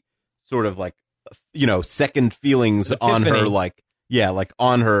a sort of like, second feelings on her, like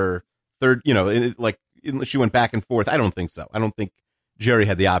on her third, like she went back and forth. I don't think so. I don't think Jerry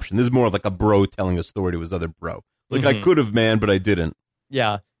had the option. This is more like a bro telling a story to his other bro. Like, I could have, man, but I didn't.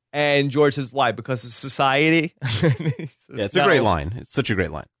 Yeah. And George says, why? Because of society? Says, yeah, it's a great line. It's such a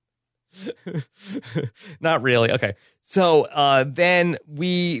great line. Not really. Okay. So then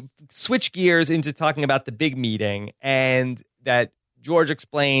we switch gears into talking about the big meeting, and that George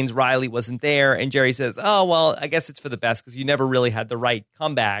explains Riley wasn't there, and Jerry says, oh, well, I guess it's for the best because you never really had the right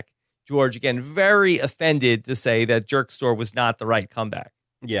comeback. George, again, very offended to say that Jerk Store was not the right comeback.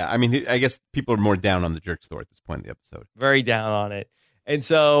 Yeah, I mean, I guess people are more down on the Jerk Store at this point in the episode. Very down on it. And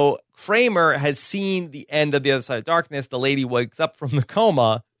so Kramer has seen the end of The Other Side of Darkness. The lady wakes up from the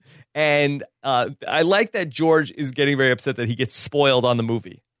coma. And I like that George is getting very upset that he gets spoiled on the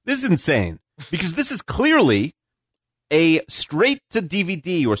movie. This is insane because this is clearly a straight to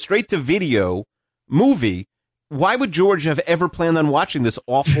DVD or straight to video movie. Why would George have ever planned on watching this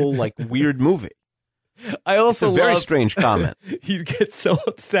awful, like, weird movie? I also it's a very strange comment. He gets so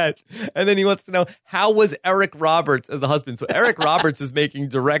upset, and then he wants to know, how was Eric Roberts as the husband? So Eric Roberts is making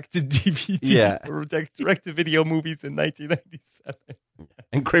direct-to-DVD or direct-to-video movies in 1997.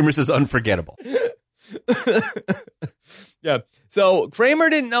 And Kramer says unforgettable. Yeah. So Kramer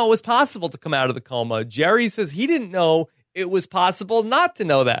didn't know it was possible to come out of the coma. Jerry says he didn't know it was possible not to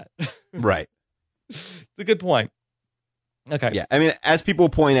know that. Right. It's a good point. Okay. Yeah, I mean, as people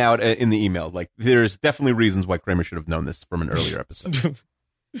point out in the email, like, there's definitely reasons why Kramer should have known this from an earlier episode.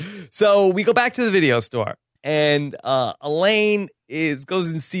 So we go back to the video store, And Elaine goes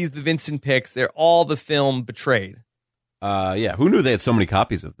and sees the Vincent pics. They're all the film Betrayed. Yeah. Who knew they had so many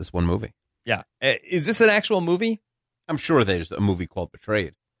copies of this one movie? Yeah. Is this an actual movie? I'm sure there's a movie called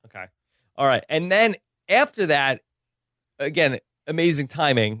Betrayed. Okay. All right. And then after that, again, amazing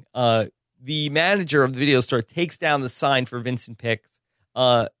timing. The manager of the video store takes down the sign for Vincent pics.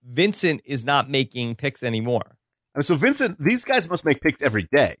 Vincent is not making pics anymore. So Vincent, these guys must make pics every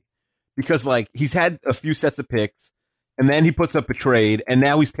day because, like, he's had a few sets of pics, and then he puts up Betrayed, and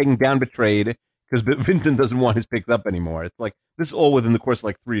now he's taking down Betrayed because Vincent doesn't want his pics up anymore. It's like this is all within the course of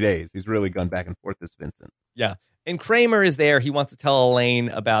like 3 days. He's really gone back and forth, this Vincent. Yeah. And Kramer is there. He wants to tell Elaine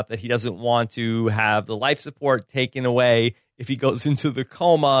about that he doesn't want to have the life support taken away if he goes into the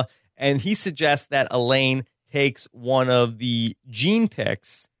coma. And he suggests that Elaine takes one of the gene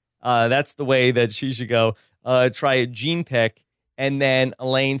pics. That's the way that she should go. Try a gene pic. And then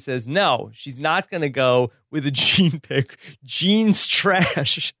Elaine says, no, she's not going to go with a gene pic. Gene's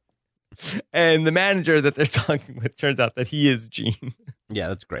trash. And the manager that they're talking with turns out that he is Gene. Yeah,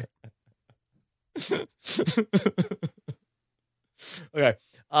 that's great. Okay.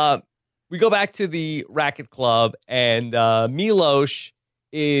 We go back to the racket club, and Milos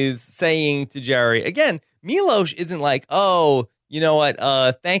is saying to Jerry, again, Milos isn't like, oh, you know what?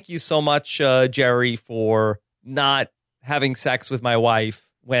 Thank you so much, Jerry, for not having sex with my wife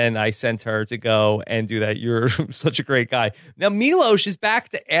when I sent her to go and do that. You're such a great guy. Now, Milos is back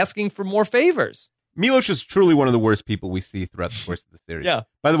to asking for more favors. Milos is truly one of the worst people we see throughout the course of the series. Yeah.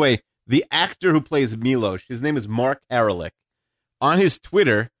 By the way, the actor who plays Milos, his name is Mark Haralick. On his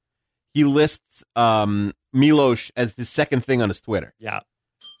Twitter, he lists Milos as the second thing on his Twitter. Yeah.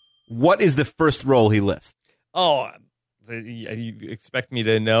 What is the first role he lists? Oh, you expect me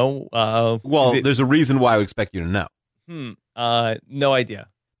to know? Well, there's a reason why I expect you to know. No idea.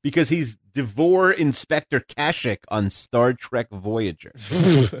 Because he's Devore Inspector Kashyyyk on Star Trek Voyager.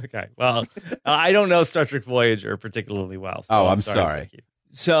 Okay, well, I don't know Star Trek Voyager particularly well. So I'm sorry.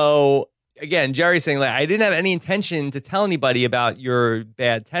 So, again, Jerry's saying, like, I didn't have any intention to tell anybody about your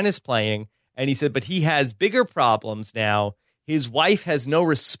bad tennis playing. And he said, but he has bigger problems now. His wife has no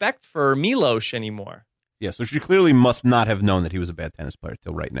respect for Milos anymore. Yeah, so she clearly must not have known that he was a bad tennis player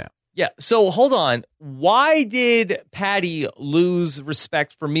till right now. Yeah, so hold on. Why did Patty lose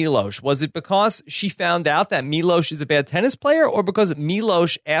respect for Milos? Was it because she found out that Milos is a bad tennis player, or because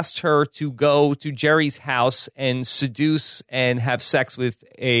Milos asked her to go to Jerry's house and seduce and have sex with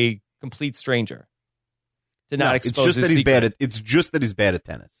a complete stranger? To not expose it's just his that he's secret? bad at it's just that he's bad at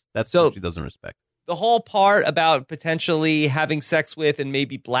tennis. That's what she doesn't respect. The whole part about potentially having sex with and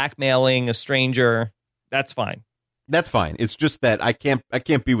maybe blackmailing a stranger, that's fine. That's fine. It's just that I can't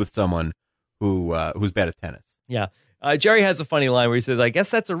be with someone who's bad at tennis. Yeah. Jerry has a funny line where he says, I guess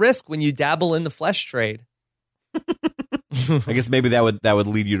that's a risk when you dabble in the flesh trade. I guess maybe that would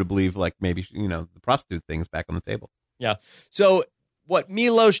lead you to believe, like, maybe, the prostitute thing's back on the table. Yeah. So what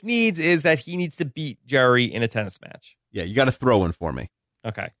Milos needs is that he needs to beat Jerry in a tennis match. Yeah, you got to throw one for me.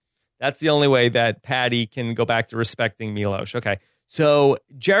 Okay. That's the only way that Patty can go back to respecting Milos. Okay. So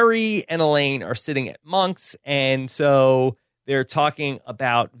Jerry and Elaine are sitting at Monk's, and so they're talking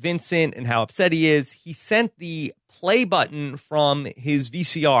about Vincent and how upset he is. He sent the play button from his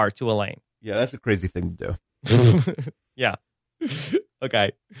VCR to Elaine. Yeah, that's a crazy thing to do. Yeah.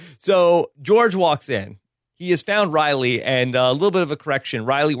 Okay. So George walks in. He has found Riley, and a little bit of a correction.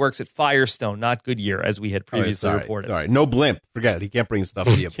 Riley works at Firestone, not Goodyear, as we had previously reported. Sorry, no blimp. Forget it. He can't bring stuff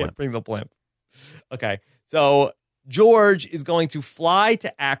via blimp. Can't bring the blimp. Okay. So George is going to fly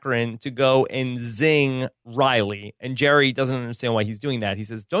to Akron to go and zing Riley. And Jerry doesn't understand why he's doing that. He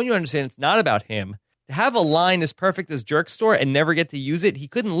says, don't you understand? It's not about him. To have a line as perfect as Jerk Store and never get to use it, he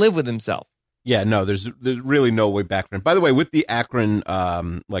couldn't live with himself. Yeah, no, there's really no way back for him. By the way, with the Akron,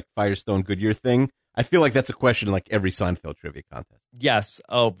 like Firestone Goodyear thing, I feel like that's a question like every Seinfeld trivia contest. Yes.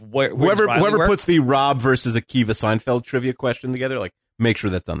 Oh, whoever puts the Rob versus Akiva Seinfeld trivia question together, like, make sure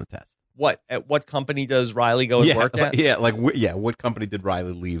that's on the test. At what company does Riley go and work at? What company did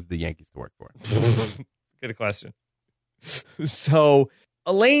Riley leave the Yankees to work for? Good question. So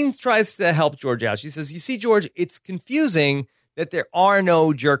Elaine tries to help George out. She says, you see, George, it's confusing that there are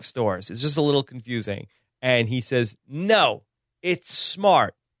no jerk stores. It's just a little confusing. And he says, no, it's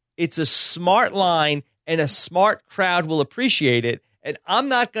smart. It's a smart line, and a smart crowd will appreciate it. And I'm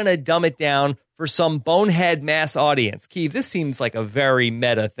not going to dumb it down for some bonehead mass audience. Keith, this seems like a very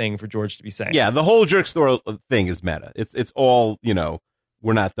meta thing for George to be saying. Yeah, the whole jerk store thing is meta. It's all,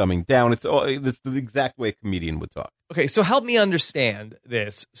 we're not dumbing down. It's the exact way a comedian would talk. Okay, so help me understand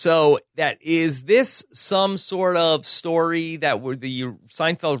this. So is this some sort of story that the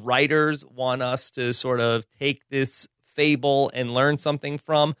Seinfeld writers want us to sort of take this fable and learn something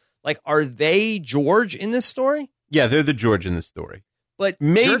from? Like, are they George in this story? Yeah, they're the George in this story. But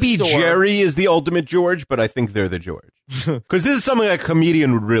maybe Jerk Store- Jerry is the ultimate George, but I think they're the George. Because this is something a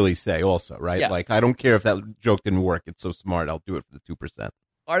comedian would really say also, right? Yeah. Like, I don't care if that joke didn't work. It's so smart. I'll do it for the 2%.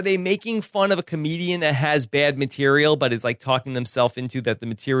 Are they making fun of a comedian that has bad material, but is like talking themselves into that the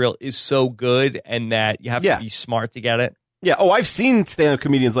material is so good and that you have to be smart to get it? Yeah. Oh, I've seen stand-up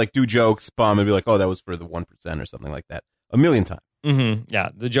comedians like do jokes, bomb, and be like, oh, that was for the 1% or something like that. A million times. Mm-hmm. Yeah,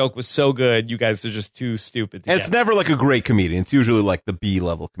 the joke was so good, you guys are just too stupid to And get it's never like a great comedian. It's usually like the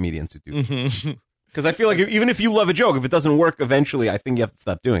B-level comedians who do it. Mm-hmm. Because I feel like even if you love a joke, if it doesn't work eventually, I think you have to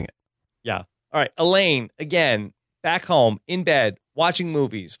stop doing it. Yeah. All right, Elaine, again, back home, in bed, watching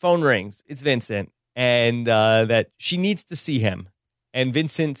movies, phone rings, it's Vincent, and that she needs to see him. And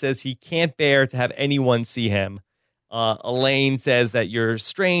Vincent says he can't bear to have anyone see him. Elaine says that you're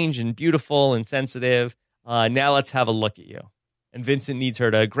strange and beautiful and sensitive. Now let's have a look at you. And Vincent needs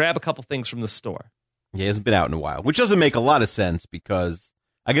her to grab a couple things from the store. Yeah, he hasn't been out in a while, which doesn't make a lot of sense because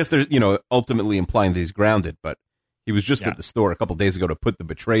I guess they're, ultimately implying that he's grounded, but he was just at the store a couple days ago to put the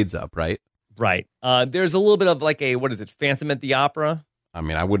Betrayeds up, right? Right. There's a little bit of like what is it, Phantom at the Opera? I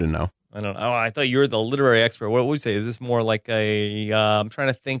mean, I wouldn't know. I don't know. Oh, I thought you were the literary expert. What would you say? Is this more like I'm trying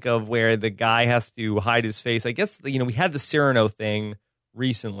to think of where the guy has to hide his face. I guess, we had the Cyrano thing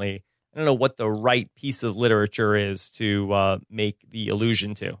recently. I don't know what the right piece of literature is to make the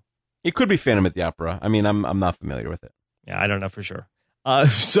allusion to. It could be Phantom at the Opera. I mean, I'm not familiar with it. Yeah, I don't know for sure.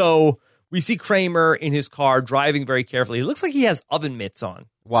 So we see Kramer in his car driving very carefully. It looks like he has oven mitts on.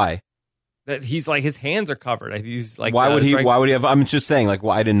 Why? That he's like his hands are covered. He's like, why would he? Why would he have? I'm just saying, like,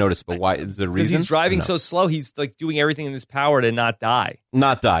 well, I didn't notice, but why is there a reason? Because he's driving so slow. He's like doing everything in his power to not die.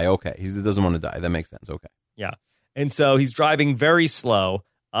 Not die. Okay, he doesn't want to die. That makes sense. Okay. Yeah, and so he's driving very slow.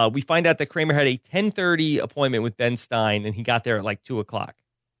 We find out that Kramer had a 10:30 appointment with Ben Stein, and he got there at like 2:00.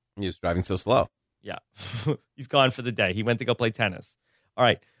 He was driving so slow. Yeah, he's gone for the day. He went to go play tennis. All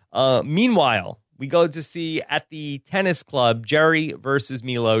right. Meanwhile, we go to see at the tennis club Jerry versus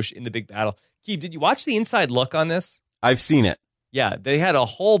Milos in the big battle. Keith, did you watch the inside look on this? I've seen it. Yeah, they had a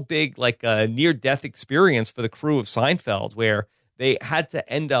whole big near-death experience for the crew of Seinfeld where they had to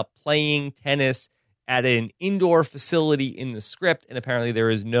end up playing tennis at an indoor facility in the script, and apparently there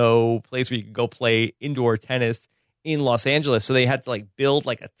is no place where you could go play indoor tennis in Los Angeles. So they had to build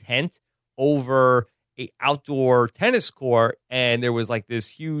a tent over a outdoor tennis court, and there was this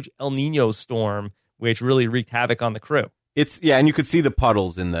huge El Nino storm, which really wreaked havoc on the crew. And you could see the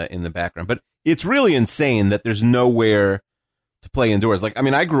puddles in the background, but it's really insane that there's nowhere to play indoors.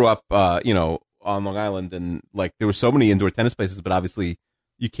 I grew up, on Long Island, and there were so many indoor tennis places, but obviously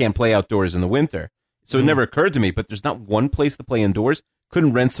you can't play outdoors in the winter. So it never occurred to me, but there's not one place to play indoors.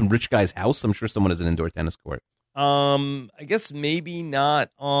 Couldn't rent some rich guy's house. I'm sure someone has an indoor tennis court. I guess maybe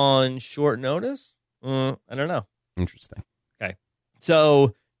not on short notice. I don't know. Interesting. Okay.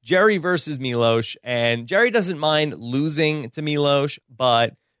 So Jerry versus Milos, and Jerry doesn't mind losing to Milos,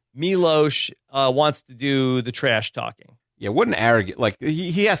 but Milos wants to do the trash talking. Yeah, what an arrogant,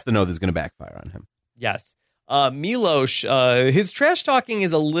 he has to know this is going to backfire on him. Yes. Milos, his trash talking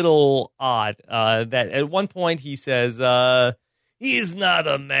is a little odd. That at one point he says, he's not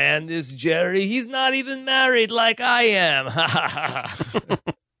a man, this Jerry. He's not even married like I am.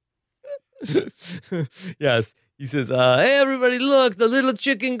 Yes. He says, hey, everybody, look, the little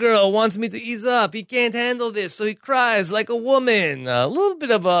chicken girl wants me to ease up. He can't handle this, so he cries like a woman. A little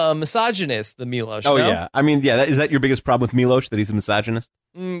bit of a misogynist, the Milos. Oh, no? yeah. I mean, yeah, is that your biggest problem with Milos, that he's a misogynist?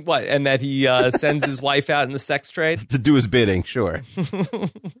 What, and that he sends his wife out in the sex trade? To do his bidding, sure.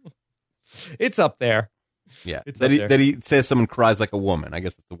 It's up there. Yeah, that he says someone cries like a woman. I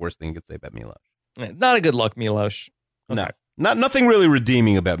guess that's the worst thing you could say about Milos. Not a good look, Milos. Okay. No, nothing really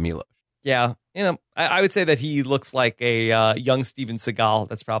redeeming about Milos. Yeah, I would say that he looks like a young Steven Seagal.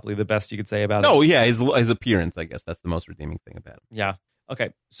 That's probably the best you could say about him. Oh, yeah, his appearance, I guess. That's the most redeeming thing about him. Yeah.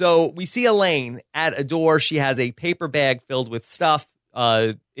 Okay, so we see Elaine at a door. She has a paper bag filled with stuff.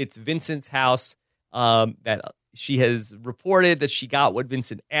 It's Vincent's house that she has reported that she got what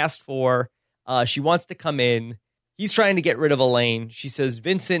Vincent asked for. She wants to come in. He's trying to get rid of Elaine. She says,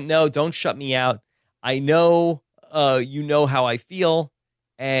 Vincent, no, don't shut me out. I know you know how I feel.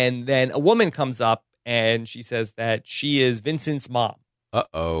 And then a woman comes up and she says that she is Vincent's mom.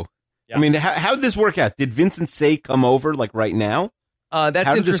 Uh-oh. Yeah. I mean, how did this work out? Did Vincent say come over right now? That's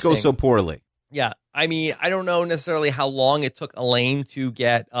how did interesting. this go so poorly? Yeah. I mean, I don't know necessarily how long it took Elaine to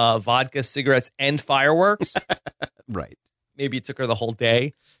get vodka, cigarettes, and fireworks. Right. Maybe it took her the whole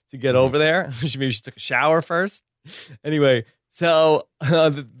day to get over there. Maybe she took a shower first. Anyway, so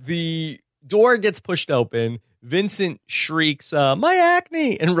the door gets pushed open. Vincent shrieks, "My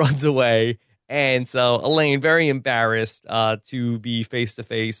acne," and runs away. And so Elaine, very embarrassed to be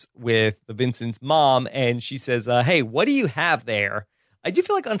face-to-face with Vincent's mom, and she says, "Hey, what do you have there?" I do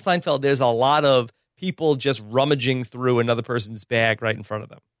feel like on Seinfeld, there's a lot of people just rummaging through another person's bag right in front of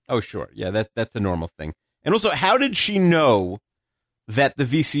them. Oh, sure. Yeah, that's a normal thing. And also, how did she know that the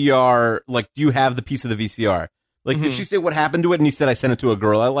VCR, like, do you have the piece of the VCR? Like, did she say what happened to it? And he said, I sent it to a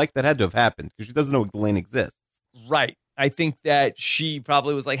girl I like. That had to have happened because she doesn't know Elaine exists. Right. I think that she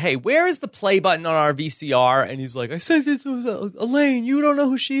probably was like, "Hey, where is the play button on our VCR?" And he's like, "I sent it to Elaine. You don't know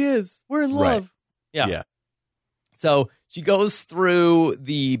who she is. We're in love." Right. Yeah. So she goes through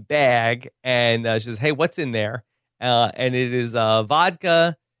the bag and she says, "Hey, what's in there?" And it is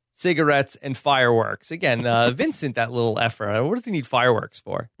vodka, cigarettes, and fireworks. Again, Vincent, that little effort. What does he need fireworks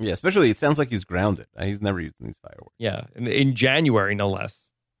for? Yeah, especially it sounds like he's grounded. He's never using these fireworks. Yeah, in January, no less.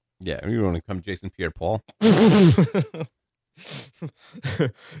 Yeah, you want to come Jason Pierre-Paul?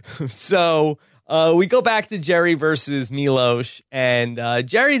 So we go back to Jerry versus Milos, and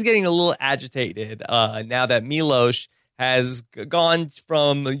Jerry's getting a little agitated now that Milos has gone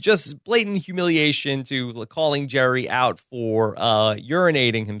from just blatant humiliation to calling Jerry out for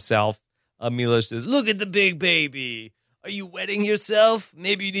urinating himself. Milos says, "Look at the big baby. Are you wetting yourself?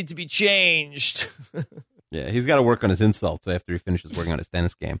 Maybe you need to be changed." Yeah, he's got to work on his insults after he finishes working on his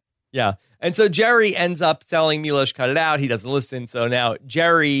tennis game. Yeah. And so Jerry ends up telling Milos, cut it out. He doesn't listen. So now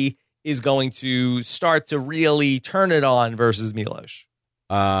Jerry is going to start to really turn it on versus Milos.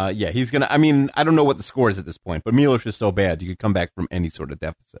 Yeah, he's going to, I mean, I don't know what the score is at this point, but Milos is so bad, you could come back from any sort of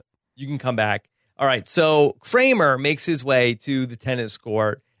deficit. You can come back. All right. So Kramer makes his way to the tennis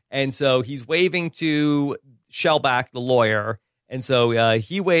court. And so he's waving to Shellback, the lawyer. And so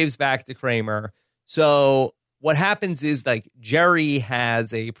he waves back to Kramer. So what happens is, like, Jerry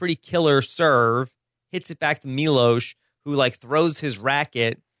has a pretty killer serve, hits it back to Milos, who, like, throws his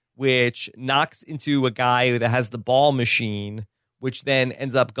racket, which knocks into a guy that has the ball machine, which then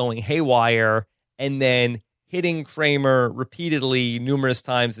ends up going haywire and then hitting Kramer repeatedly numerous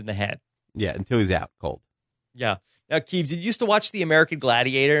times in the head. Yeah, until he's out cold. Yeah. Now, Keeves, did you used to watch the American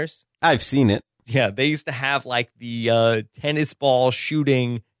Gladiators? I've seen it. Yeah, they used to have, like, the tennis ball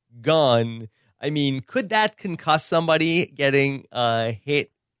shooting gun. I mean, could that concuss somebody getting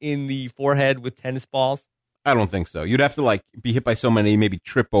hit in the forehead with tennis balls? I don't think so. You'd have to, like, be hit by so many, maybe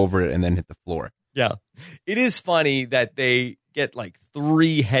trip over it and then hit the floor. Yeah. It is funny that they get, like,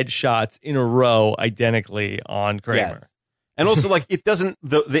 3 headshots in a row identically on Kramer. Yes. And also, like, it doesn't,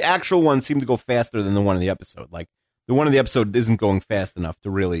 the actual ones seem to go faster than the one in the episode. Like, the one in the episode isn't going fast enough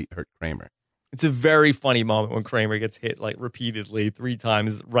to really hurt Kramer. It's a very funny moment when Kramer gets hit, like, repeatedly 3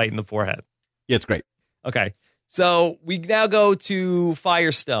 times right in the forehead. Yeah, it's great. Okay. So we now go to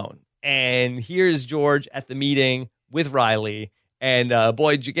Firestone. And here's George at the meeting with Riley. And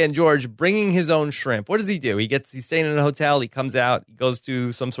boy, again, George bringing his own shrimp. What does he do? He's staying in a hotel. He comes out. He goes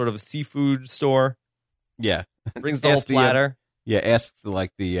to some sort of seafood store. Yeah. Brings the whole platter. Asks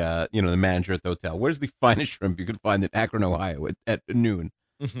like the manager at the hotel, where's the finest shrimp you could find in Akron, Ohio at noon?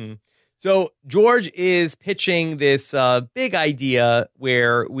 Mm-hmm. So George is pitching this big idea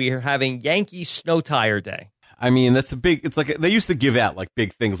where we're having Yankee Snow Tire Day. I mean, that's it's like they used to give out like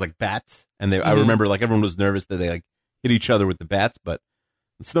big things like bats. And I remember like everyone was nervous that they like hit each other with the bats. But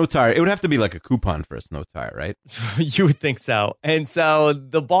snow tire, it would have to be like a coupon for a snow tire, right? You would think so. And so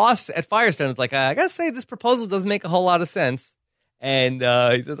the boss at Firestone is like, I got to say, this proposal doesn't make a whole lot of sense. And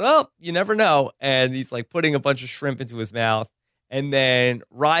he says, well, you never know. And he's like putting a bunch of shrimp into his mouth. And then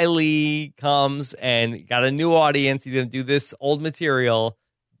Riley comes and got a new audience. He's going to do this old material.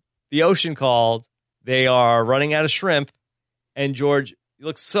 The ocean called. They are running out of shrimp. And George, he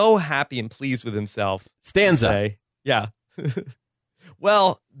looks so happy and pleased with himself. Stands up. Yeah.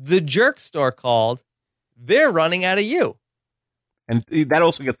 Well, the jerk store called. They're running out of you. And that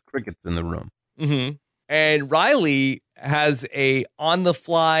also gets crickets in the room. Mm-hmm. And Riley has a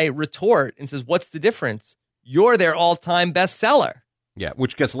on-the-fly retort and says, what's the difference? You're their all-time bestseller. Yeah,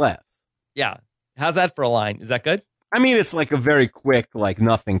 which gets laughs. Yeah. How's that for a line? Is that good? I mean, it's like a very quick, like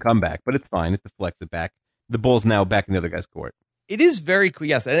nothing comeback, but it's fine. It deflects it back. The ball's now back in the other guy's court. It is very cool.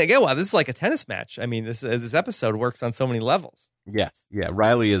 Yes. And again, wow, this is like a tennis match. I mean, this episode works on so many levels. Yes. Yeah.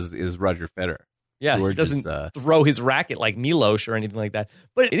 Riley is Roger Federer. Yeah. George he doesn't throw his racket like Milos or anything like that.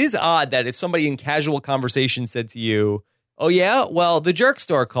 But it is odd that if somebody in casual conversation said to you, Oh, yeah? Well, the jerk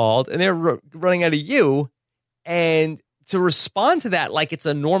store called, and they're running out of you. And to respond to that like it's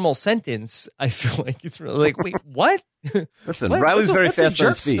a normal sentence, I feel like it's really like, wait, what? Listen, Riley's very fast on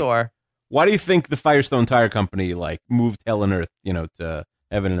his feet. Store? Why do you think the Firestone Tire Company like moved hell and earth, to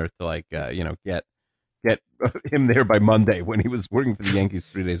heaven and earth to like, get him there by Monday when he was working for the Yankees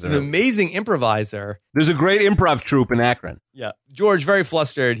 3 days earlier? An amazing improviser. There's a great improv troupe in Akron. Yeah. George, very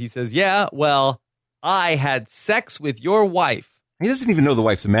flustered. He says, yeah, well, I had sex with your wife. He doesn't even know the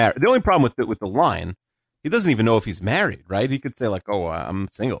wife's married. The only problem with the line, he doesn't even know if he's married, right? He could say like, oh, I'm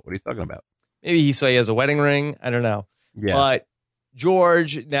single. What are you talking about? Maybe he saw he has a wedding ring. I don't know. Yeah. But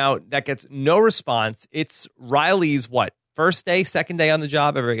George, now that gets no response. It's Riley's first day, second day on the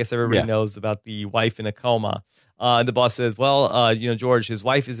job? I guess everybody knows about the wife in a coma. The boss says, well, George, his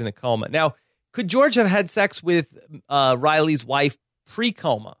wife is in a coma. Now, could George have had sex with Riley's wife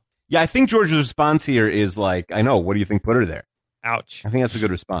pre-coma? Yeah, I think George's response here is like, I know. What do you think put her there? Ouch. I think that's a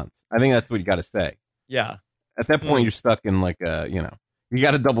good response. I think that's what you got to say. Yeah. At that point, you're stuck in like you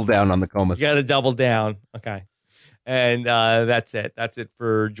got to double down on the coma. You got to double down. Okay. And that's it. That's it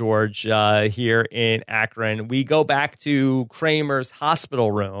for George here in Akron. We go back to Kramer's hospital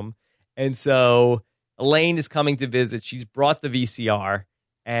room. And so Elaine is coming to visit. She's brought the VCR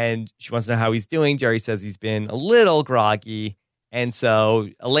and she wants to know how he's doing. Jerry says he's been a little groggy. And so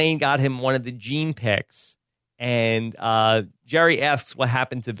Elaine got him one of the gene picks. And Jerry asks what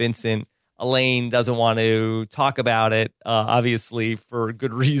happened to Vincent. Elaine doesn't want to talk about it, obviously, for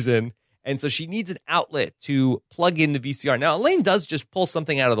good reason. And so she needs an outlet to plug in the VCR. Now, Elaine does just pull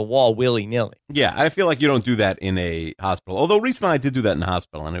something out of the wall willy-nilly. Yeah, I feel like you don't do that in a hospital. Although recently I did do that in a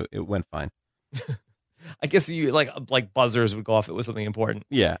hospital, and it went fine. I guess you like buzzers would go off if it was something important.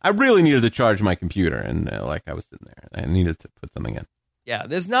 Yeah, I really needed to charge my computer, and I was sitting there. I needed to put something in. Yeah,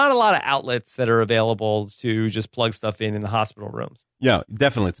 there's not a lot of outlets that are available to just plug stuff in the hospital rooms. Yeah,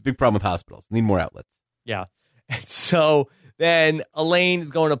 definitely. It's a big problem with hospitals. Need more outlets. Yeah. And so then Elaine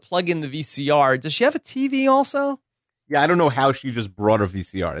is going to plug in the VCR. Does she have a TV also? Yeah, I don't know how she just brought a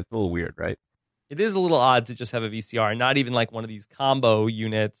VCR. It's a little weird, right? It is a little odd to just have a VCR, not even like one of these combo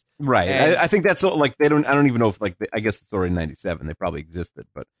units. Right. And I think that's like I don't even know if I guess it's already 97. They probably existed,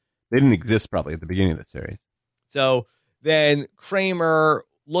 but they didn't exist probably at the beginning of the series. So then Kramer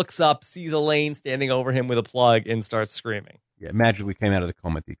looks up, sees Elaine standing over him with a plug, and starts screaming. Yeah, magically came out of the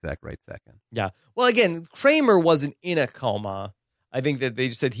coma at the exact right second. Yeah. Well, again, Kramer wasn't in a coma. I think that they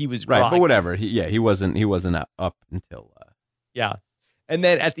just said he was right, groggy. but whatever. He wasn't up until. Yeah. And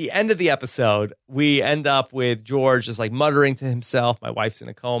then at the end of the episode, we end up with George just like muttering to himself, my wife's in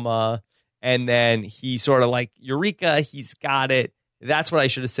a coma. And then he sort of like, Eureka, he's got it. That's what I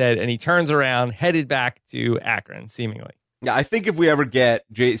should have said. And he turns around, headed back to Akron, seemingly. Yeah, I think if we ever get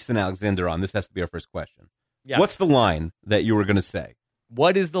Jason Alexander on, this has to be our first question. Yeah. What's the line that you were going to say?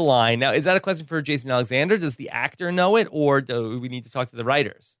 What is the line? Now, is that a question for Jason Alexander? Does the actor know it, or do we need to talk to the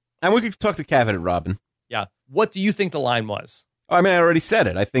writers? And we could talk to Kevin and Robin. Yeah. What do you think the line was? Oh, I mean, I already said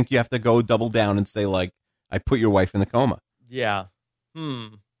it. I think you have to go double down and say, like, I put your wife in the coma. Yeah.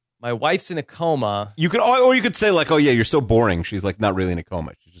 My wife's in a coma. You could, or you could say, like, oh, yeah, you're so boring. She's, like, not really in a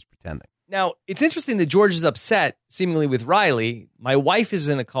coma. She's just pretending. Now, it's interesting that George is upset, seemingly with Riley. My wife is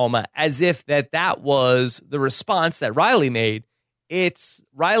in a coma, as if that was the response that Riley made. It's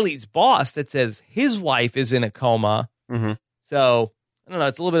Riley's boss that says his wife is in a coma. Mm-hmm. So, I don't know.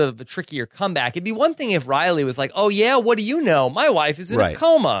 It's a little bit of a trickier comeback. It'd be one thing if Riley was like, oh, yeah, what do you know? My wife is in a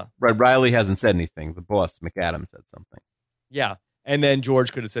coma. Right. Riley hasn't said anything. The boss, McAdams, said something. Yeah. And then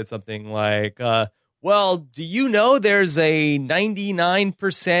George could have said something like, well, do you know there's a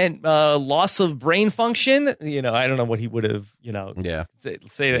 99% loss of brain function? You know, I don't know what he would have, say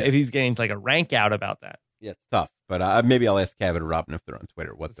if he's getting like a rank out about that. Yeah, it's tough. But maybe I'll ask Kevin or Robin if they're on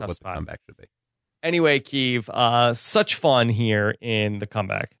Twitter what the comeback should be. Anyway, Keeve, such fun here in the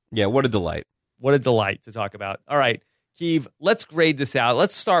comeback. Yeah, what a delight. What a delight to talk about. All right, Keeve, let's grade this out.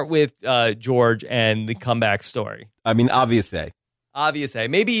 Let's start with George and the comeback story. I mean, obvious A. Obvious A,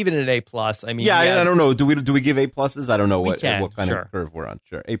 maybe even an A+. I mean, yeah, I don't know. Do we give A+? I don't know what kind sure. of curve we're on.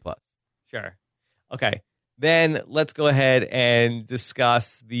 Sure, A+. Sure. Okay. Then let's go ahead and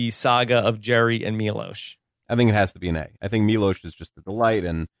discuss the saga of Jerry and Milos. I think it has to be an A. I think Milos is just a delight,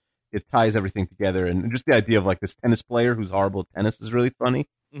 and it ties everything together. And just the idea of like this tennis player who's horrible at tennis is really funny.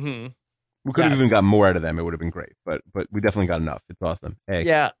 Mm-hmm. We could have even gotten more out of them. It would have been great, but we definitely got enough. It's awesome. A.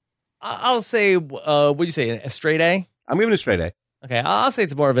 Yeah, I'll say. What'd you say? A straight A? I'm giving it a straight A. Okay, I'll say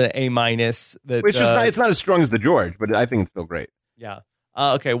it's more of an A-. It's just it's not as strong as the George, but I think it's still great. Yeah.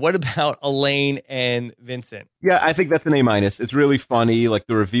 Okay, what about Elaine and Vincent? Yeah, I think that's an A-. It's really funny, like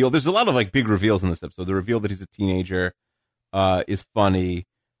the reveal. There's a lot of like big reveals in this episode. The reveal that he's a teenager, is funny.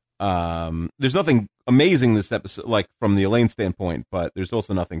 There's nothing amazing this episode, like from the Elaine standpoint, but there's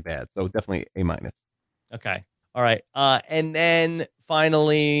also nothing bad. So definitely A-. Okay. All right. And then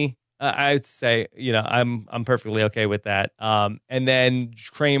finally, I'd say, I'm perfectly okay with that. And then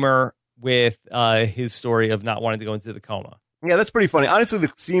Kramer with his story of not wanting to go into the coma. Yeah, that's pretty funny. Honestly,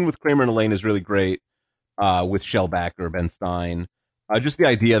 the scene with Kramer and Elaine is really great. With Shellback or Ben Stein. Just the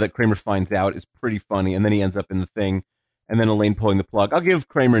idea that Kramer finds out is pretty funny, and then he ends up in the thing, and then Elaine pulling the plug. I'll give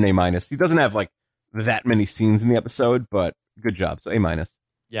Kramer an A-. He doesn't have like that many scenes in the episode, but good job. So A-.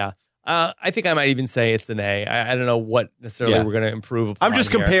 Yeah. I think I might even say it's an A. I don't know what necessarily we're going to improve upon. I'm just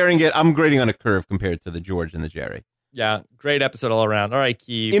comparing it. I'm grading on a curve compared to the George and the Jerry. Yeah, great episode all around. All right,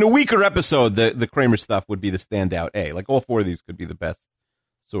 Keith. In a weaker episode, the Kramer stuff would be the standout A. Like all four of these could be the best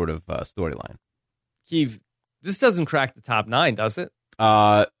sort of storyline. Keith, this doesn't crack the top 9, does it?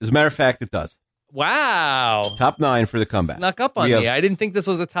 As a matter of fact, it does. Wow. Top 9 for the comeback. Snuck up on me. I didn't think this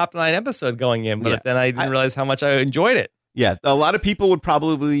was a top 9 episode going in, but then I didn't realize how much I enjoyed it. Yeah, a lot of people would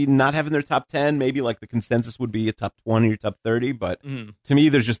probably not have in their top 10. Maybe like the consensus would be a top 20 or top 30. But to me,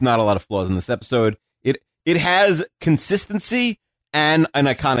 there's just not a lot of flaws in this episode. It has consistency and an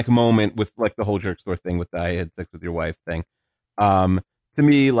iconic moment with like the whole jerk store thing with the I had sex with your wife thing. To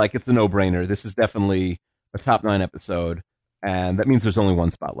me, like it's a no-brainer. This is definitely a top 9 episode. And that means there's only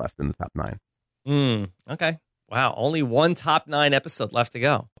one spot left in the top 9. Okay. Wow. Only one top 9 episode left to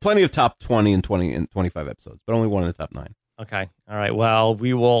go. Plenty of top 20 and 20 and 25 episodes, but only one in the top 9. Okay. All right. Well,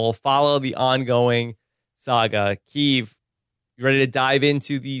 we will follow the ongoing saga. Keeve, you ready to dive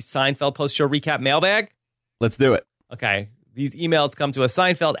into the Seinfeld post-show recap mailbag? Let's do it. Okay. These emails come to us,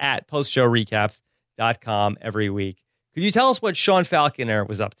 Seinfeld@postshowrecaps.com every week. Could you tell us what Sean Falconer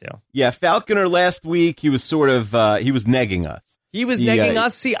was up to? Yeah, Falconer last week, he was sort of, he was negging us. He was negging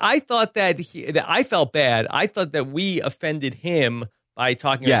us? See, I thought that I felt bad. I thought that we offended him by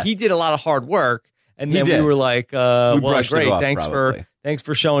talking. Yes. He did a lot of hard work. And then we were like, well, great. Off, thanks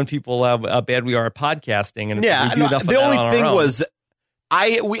for showing people how bad we are at podcasting. And yeah, the only thing was,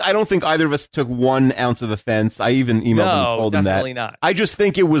 I don't think either of us took 1 ounce of offense. I even emailed him and told him that. Definitely not. I just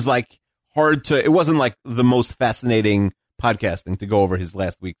think it was like it wasn't like the most fascinating podcasting to go over his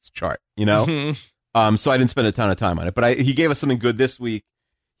last week's chart, So I didn't spend a ton of time on it. But he gave us something good this week.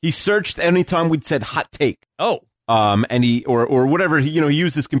 He searched anytime we'd said hot take. Oh. And he or whatever he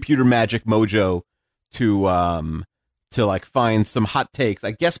used his computer magic mojo to like find some hot takes,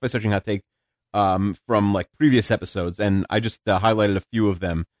 I guess by searching hot take from like previous episodes, and I just highlighted a few of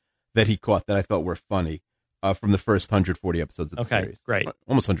them that he caught that I thought were funny from the first 140 episodes of the series. Great.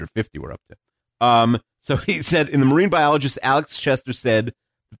 Almost 150 we're up to. So he said, in the marine biologist Alex Chester said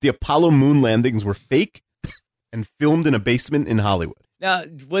that the Apollo moon landings were fake and filmed in a basement in Hollywood. Now,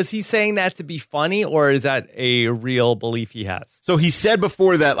 was he saying that to be funny, or is that a real belief he has? So he said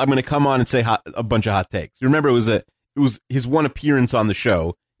before that, I'm going to come on and say a bunch of hot takes. You remember, it was his one appearance on the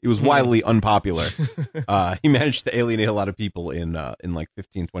show. It was wildly unpopular. He managed to alienate a lot of people in like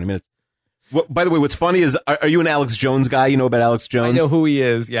 15, 20 minutes. By the way, what's funny is, are you an Alex Jones guy? You know about Alex Jones? I know who he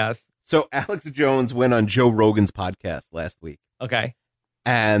is, yes. So Alex Jones went on Joe Rogan's podcast last week. Okay.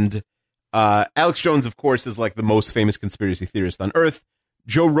 And Alex Jones, of course, is like the most famous conspiracy theorist on Earth.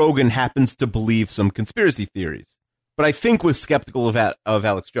 Joe Rogan happens to believe some conspiracy theories, but I think was skeptical of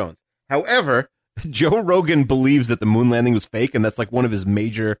Alex Jones. However, Joe Rogan believes that the moon landing was fake, and that's like one of his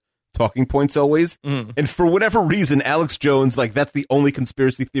major talking points always. And for whatever reason, Alex Jones, like that's the only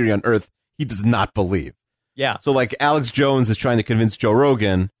conspiracy theory on Earth he does not believe. Yeah. So like Alex Jones is trying to convince Joe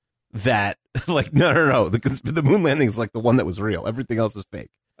Rogan that like, no, the moon landing is like the one that was real. Everything else is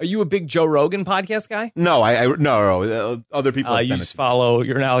fake. Are you a big Joe Rogan podcast guy? No, no. Other people. You just follow.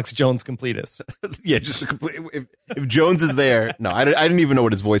 You're an Alex Jones completist. Yeah, just the complete. If Jones is there, no, I didn't even know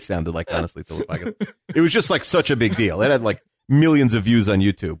what his voice sounded like. Honestly, till the podcast. It was just like such a big deal. It had like millions of views on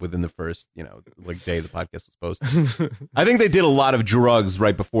YouTube within the first, like day the podcast was posted. I think they did a lot of drugs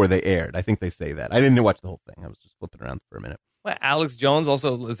right before they aired. I think they say that. I didn't watch the whole thing. I was just flipping around for a minute. What, Alex Jones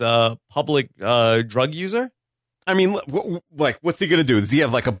also is a public drug user? I mean, like, what's he going to do? Does he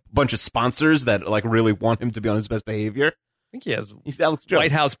have, like, a bunch of sponsors that, like, really want him to be on his best behavior? I think he has. He's Alex Jones.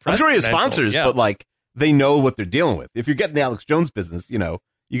 White House press. I'm sure he has sponsors, but, like, they know what they're dealing with. If you're getting the Alex Jones business, you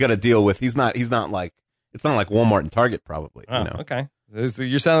got to deal with, he's not like, it's not like Walmart and Target, probably. Oh, okay. So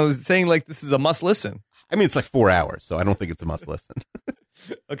you're saying, like, this is a must listen. I mean, it's like 4 hours, so I don't think it's a must listen.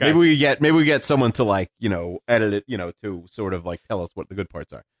 Okay. Maybe we get someone to, like, edit it, to sort of, like, tell us what the good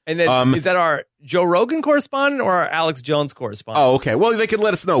parts are. And then is that our Joe Rogan correspondent or our Alex Jones correspondent? Oh, okay. Well, they can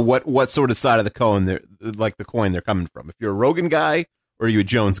let us know what sort of side of the coin they're coming from. If you're a Rogan guy or are you a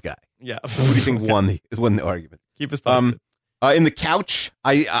Jones guy? Yeah. Who do you think won the argument? Keep us posted. In the couch,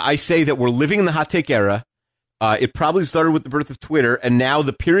 I say that we're living in the hot take era. It probably started with the birth of Twitter, and now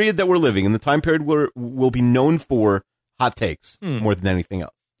the period that we're living in, the time period will be known for hot takes more than anything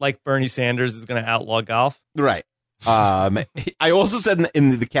else. Like Bernie Sanders is going to outlaw golf? Right. I also said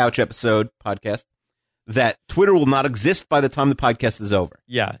in the Couch episode podcast that Twitter will not exist by the time the podcast is over.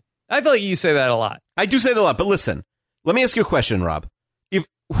 Yeah. I feel like you say that a lot. I do say that a lot, but listen, let me ask you a question, Rob.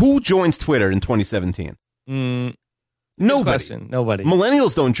 Who joins Twitter in 2017? Nobody. Nobody.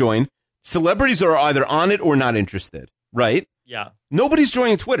 Millennials don't join. Celebrities are either on it or not interested, right? Yeah. Nobody's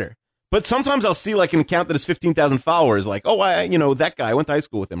joining Twitter. But sometimes I'll see like an account that has 15,000 followers, like, oh, that guy, I went to high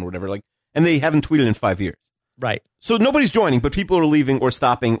school with him or whatever, like, and they haven't tweeted in 5 years. Right. So nobody's joining, but people are leaving or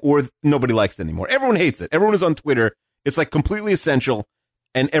stopping, or nobody likes it anymore. Everyone hates it. Everyone is on Twitter. It's like completely essential,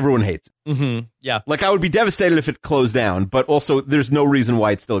 and everyone hates it. Mm-hmm. Yeah. Like, I would be devastated if it closed down, but also there's no reason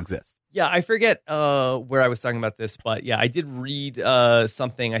why it still exists. Yeah, I forget where I was talking about this, but yeah, I did read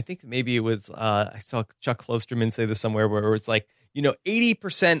something. I think maybe it was, I saw Chuck Klosterman say this somewhere where it was like,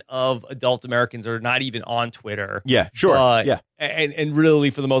 80% of adult Americans are not even on Twitter. Yeah, sure. Yeah. And really,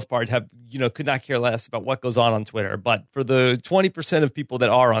 for the most part, have, could not care less about what goes on Twitter. But for the 20% of people that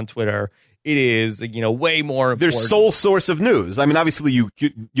are on Twitter, it is, way more important. Their sole source of news. I mean, obviously, you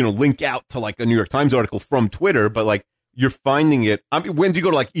link out to like a New York Times article from Twitter, but like you're finding it. I mean, when do you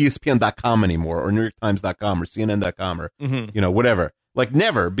go to like ESPN.com anymore or NewYorkTimes.com or CNN.com or, whatever? Like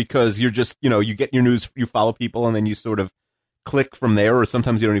never, because you're just, you get your news, you follow people and then you sort of click from there, or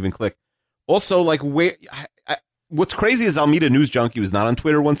sometimes you don't even click. Also, like, what's crazy is I'll meet a news junkie who's not on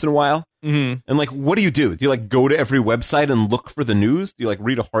Twitter once in a while. Mm-hmm. And like, what do? Do you like go to every website and look for the news? Do you like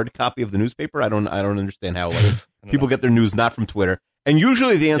read a hard copy of the newspaper? I don't understand how like, people get their news not from Twitter. And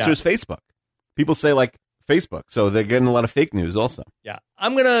usually the answer is Facebook. People say like Facebook, so they're getting a lot of fake news also. Yeah,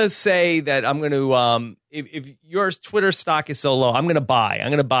 I'm gonna say that I'm gonna if your Twitter stock is so low, I'm gonna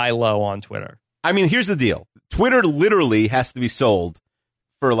buy low on Twitter. I mean, here's the deal. Twitter literally has to be sold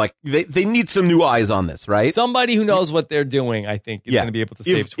for like they need some new eyes on this, right? Somebody who knows what they're doing, I think, is going to be able to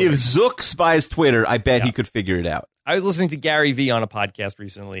save Twitter. If Zuck buys Twitter, I bet he could figure it out. I was listening to Gary Vee on a podcast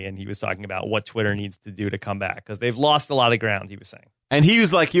recently, and he was talking about what Twitter needs to do to come back because they've lost a lot of ground, he was saying. And he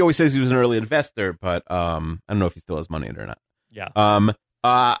was like, he always says he was an early investor, but I don't know if he still has money in it or not. Yeah.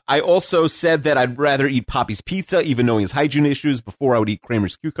 I also said that I'd rather eat Poppy's pizza, even knowing his hygiene issues, before I would eat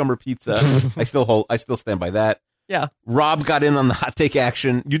Kramer's cucumber pizza. I still stand by that. Yeah. Rob got in on the hot take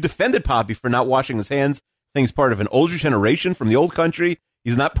action. You defended Poppy for not washing his hands, saying he's part of an older generation from the old country.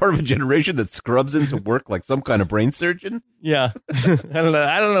 He's not part of a generation that scrubs into work like some kind of brain surgeon. Yeah. I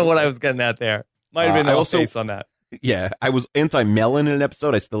don't know what I was getting at there. Might have been no face on that. Yeah. I was anti-melon in an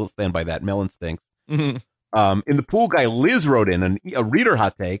episode. I still stand by that. Melon stinks. Mm-hmm. In the pool guy, Liz wrote in a reader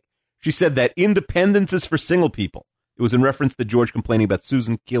hot take. She said that independence is for single people. It was in reference to George complaining about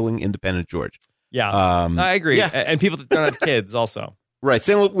Susan killing independent George. Yeah, I agree. Yeah. And people that don't have kids also. Right.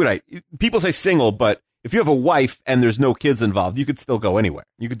 Single, right. People say single, but if you have a wife and there's no kids involved, you could still go anywhere.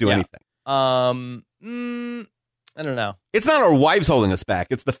 You could do anything. I don't know. It's not our wives holding us back.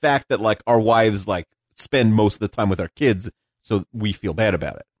 It's the fact that like our wives like spend most of the time with our kids, so we feel bad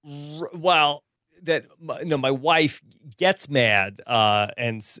about it. Well, that my wife gets mad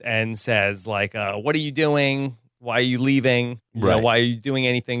and says like, "What are you doing? Why are you leaving? Why are you doing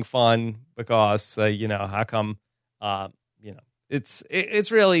anything fun? Because how come?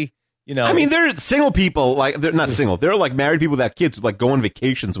 It's really I mean, they're single people. Like they're not single. They're like married people without kids who like go on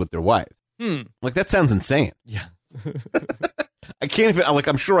vacations with their wives. Like that sounds insane. Yeah. I can't even like.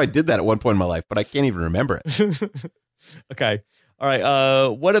 I'm sure I did that at one point in my life, but I can't even remember it. Okay. All right.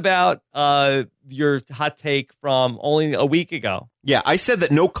 What about your hot take from only a week ago? Yeah, I said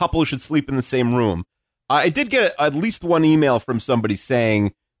that no couple should sleep in the same room. I did get at least one email from somebody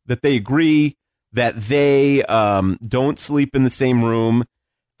saying that they agree that they don't sleep in the same room.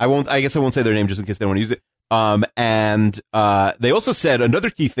 I guess I won't say their name just in case they want to use it. And they also said another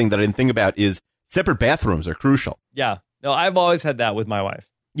key thing that I didn't think about is separate bathrooms are crucial. Yeah. No, I've always had that with my wife.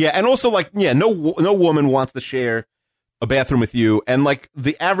 Yeah, and also like no woman wants to share a bathroom with you. And like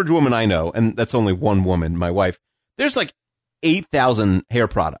the average woman I know, and that's only one woman, my wife, there's like 8,000 hair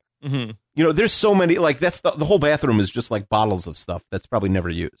products. Mm-hmm. There's so many, like that's the whole bathroom is just like bottles of stuff that's probably never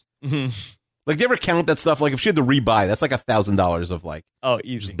used. Mm-hmm. Like, do you ever count that stuff? Like if she had to rebuy, that's like $1,000 of like,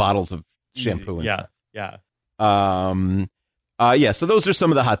 easy. Just bottles of shampoo. And stuff. Yeah. So those are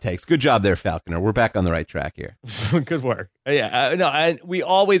some of the hot takes. Good job there, Falconer. We're back on the right track here. Good work. Yeah. No, and we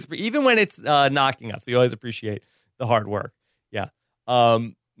always, even when it's knocking us, we always appreciate the hard work. Yeah.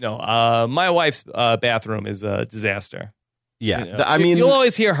 My wife's bathroom is a disaster. Yeah. I mean, you'll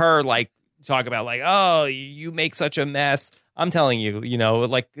always hear her like talk about like, oh, you make such a mess. I'm telling you,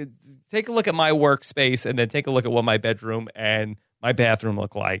 like take a look at my workspace and then take a look at what my bedroom and my bathroom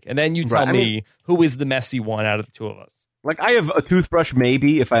look like. And then you tell me who is the messy one out of the two of us. Like I have a toothbrush,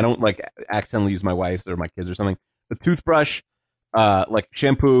 maybe if I don't like accidentally use my wife's or my kids or something. A toothbrush, like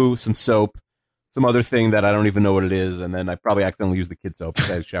shampoo, some soap, some other thing that I don't even know what it is, and then I probably accidentally use the kid soap because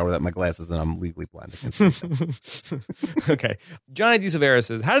I shower that my glasses and I'm legally blind. Okay. Johnny D. Severa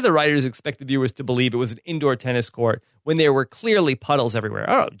says, how did the writers expect the viewers to believe it was an indoor tennis court when there were clearly puddles everywhere?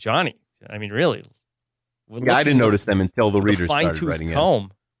 Oh, Johnny. I mean, really? Yeah, I didn't notice them until the readers started writing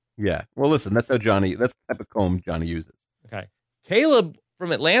comb. in. Yeah. Well, listen, that's that's the type of comb Johnny uses. Okay. Caleb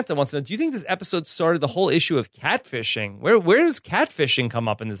from Atlanta wants to know, do you think this episode started the whole issue of catfishing? Where does catfishing come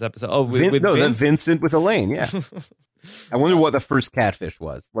up in this episode? Oh, with Vince? Vincent with Elaine, yeah. I wonder what the first catfish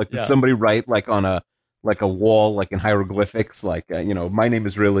was. Like, did somebody write like on a wall, like in hieroglyphics, like, my name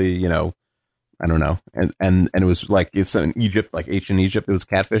is really, I don't know. And it was like, it's in Egypt, like ancient Egypt, it was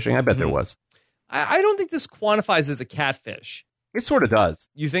catfishing. I bet there was. I don't think this quantifies as a catfish. It sort of does.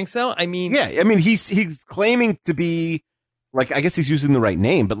 You think so? I mean, yeah. I mean, he's claiming to be, like, I guess he's using the right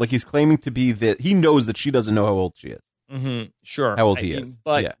name, but like he's claiming to be that he knows that she doesn't know how old she is. Mm-hmm. Sure, how old he is,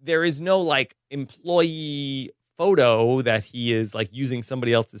 but there is no like employee photo that he is like using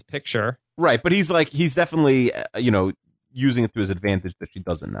somebody else's picture. Right, but he's definitely using it to his advantage that she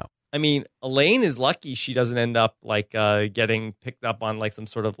doesn't know. I mean, Elaine is lucky she doesn't end up like getting picked up on like some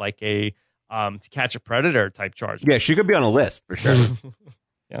sort of like a To Catch a Predator type charge. Yeah, she could be on a list for sure.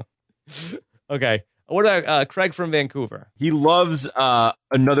 Yeah. Okay. What about Craig from Vancouver? He loves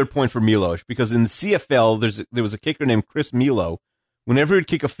another point for Milos because in the CFL there was a kicker named Chris Milo. Whenever he'd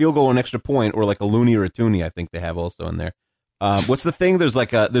kick a field goal or an extra point, or like a loony or a toonie, I think they have also in there. What's the thing? There's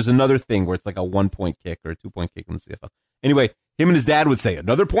another thing where it's like a 1-point kick or a 2-point kick in the CFL. Anyway, him and his dad would say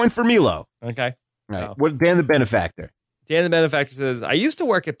another point for Milo. Okay. Right. Oh. What Dan the Benefactor? Dan the Benefactor says, I used to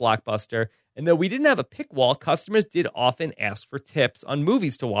work at Blockbuster, and though we didn't have a pick wall, customers did often ask for tips on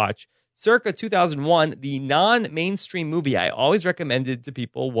movies to watch. Circa 2001, the non-mainstream movie I always recommended to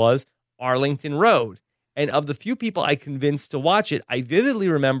people was Arlington Road. And of the few people I convinced to watch it, I vividly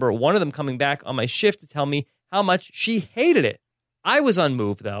remember one of them coming back on my shift to tell me how much she hated it. I was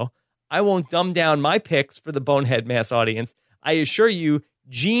unmoved, though. I won't dumb down my picks for the bonehead mass audience. I assure you,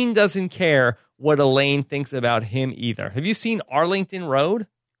 Gene doesn't care what Elaine thinks about him either. Have you seen Arlington Road?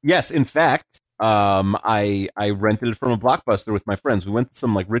 Yes, in fact, I rented it from a Blockbuster with my friends. We went to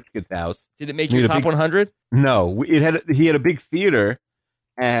some like rich kid's house. Did it make your top 100? No, he had a big theater,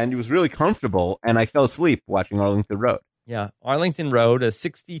 and it was really comfortable. And I fell asleep watching Arlington Road. Yeah, Arlington Road, a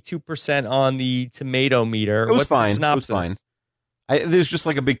 62% on the tomato meter. It was fine. The synopsis? It was fine. There's just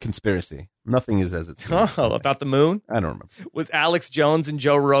like a big conspiracy. Nothing is as it seems. Oh, about the moon? I don't remember. Was Alex Jones and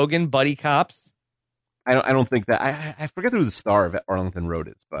Joe Rogan buddy cops? I don't think that. I forget who the star of Arlington Road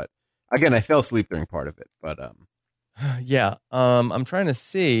is, but again, I fell asleep during part of it. But yeah, I'm trying to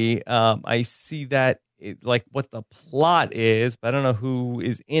see. I see that like what the plot is, but I don't know who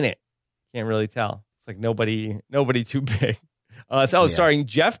is in it. Can't really tell. It's like nobody too big. Starring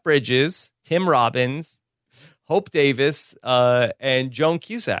Jeff Bridges, Tim Robbins, Hope Davis, and Joan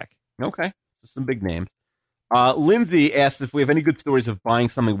Cusack. Okay, so some big names. Lindsay asks if we have any good stories of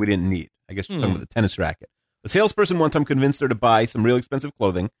buying something we didn't need. I guess she's talking about the tennis racket. A salesperson one time convinced her to buy some real expensive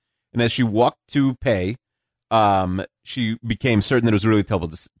clothing, and as she walked to pay, she became certain that it was a really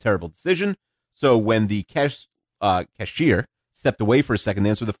terrible decision. So when the cashier stepped away for a second to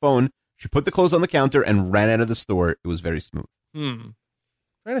answer the phone, she put the clothes on the counter and ran out of the store. It was very smooth. Trying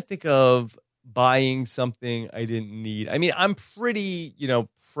to think of buying something I didn't need. I mean, I'm pretty,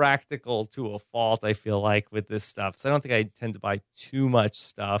 practical to a fault, I feel like, with this stuff. So I don't think I tend to buy too much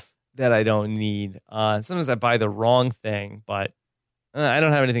stuff that I don't need. Sometimes I buy the wrong thing, but I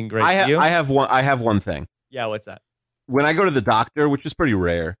don't have anything great. I have one thing. Yeah, what's that? When I go to the doctor, which is pretty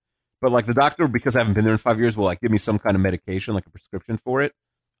rare, but like the doctor, because I haven't been there in 5 years, will like give me some kind of medication, like a prescription for it.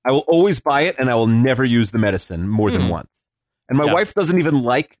 I will always buy it, and I will never use the medicine more than once. And my wife doesn't even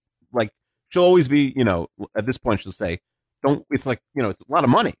like she'll always be, at this point she'll say, don't, it's like, it's a lot of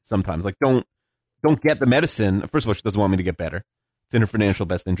money sometimes. Like, don't get the medicine. First of all, she doesn't want me to get better. It's in her financial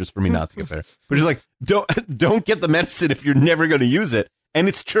best interest for me not to get better. But she's like, don't get the medicine if you're never going to use it. And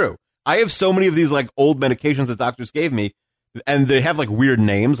it's true. I have so many of these like old medications that doctors gave me, and they have like weird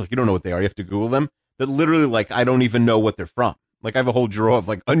names. Like, you don't know what they are. You have to Google them. That literally, like, I don't even know what they're from. Like, I have a whole drawer of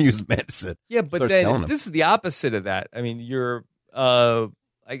like unused medicine. Yeah, but then this is the opposite of that. I mean, you're, I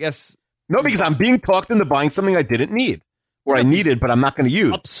guess. No, because I'm being talked into buying something I didn't need. Or I needed, but I'm not going to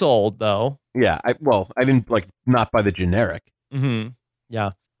use. Upsold, though. Yeah, I didn't, not buy the generic. Mm-hmm.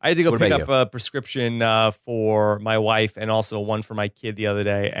 Yeah. I had to go What pick about up a prescription for my wife and also one for my kid the other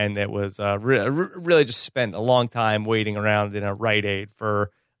day, and it was really just spent a long time waiting around in a Rite Aid for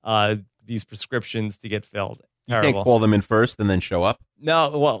these prescriptions to get filled. You Terrible. can't call them in first and then show up?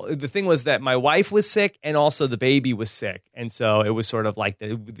 No, well, the thing was that my wife was sick and also the baby was sick, and so it was sort of like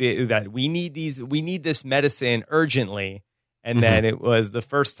that we need this medicine urgently. And then it was the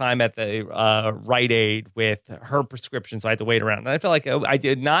first time at the Rite Aid with her prescription, so I had to wait around. And I felt like I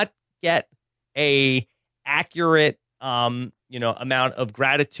did not get a accurate, amount of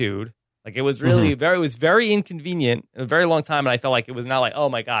gratitude. Like it was really it was very inconvenient, a very long time, and I felt like it was not like, oh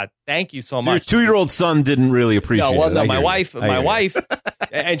my God, thank you so much. Your 2-year-old son didn't really appreciate it. No, my wife,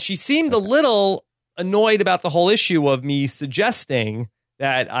 and she seemed a little annoyed about the whole issue of me suggesting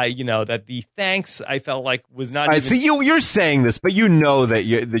that that the thanks I felt like was not. So you're saying this, but you know that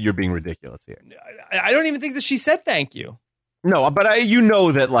you're being ridiculous here. I don't even think that she said thank you. No, but you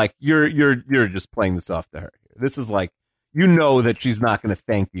know that like you're just playing this off to her. This is like, you know that she's not going to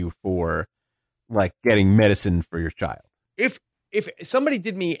thank you for like getting medicine for your child. If somebody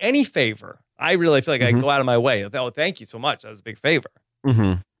did me any favor, I really feel like I'd go out of my way. Oh, thank you so much. That was a big favor.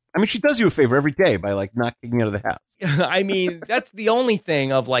 I mean, she does you a favor every day by like not kicking out of the house. I mean, that's the only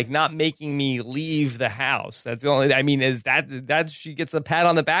thing of like not making me leave the house. That's the only. I mean, is that she gets a pat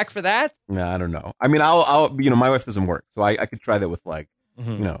on the back for that? No, I don't know. I mean, I'll my wife doesn't work, so I could try that with like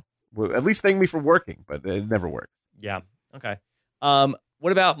at least thank me for working, but it never works. Yeah. Okay.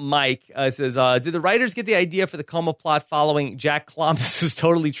 What about Mike? It says, did the writers get the idea for the coma plot following Jack Columbus's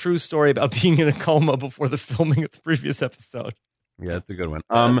totally true story about being in a coma before the filming of the previous episode? Yeah, that's a good one.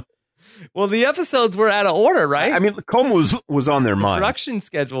 Well, the episodes were out of order, right? I mean, the coma was on their mind. Production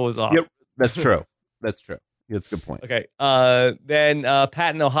schedule was off. Yep, that's true. That's true. That's a good point. Okay. Then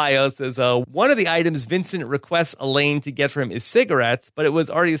Pat in Ohio says, one of the items Vincent requests Elaine to get for him is cigarettes, but it was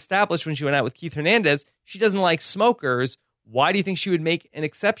already established when she went out with Keith Hernandez she doesn't like smokers. Why do you think she would make an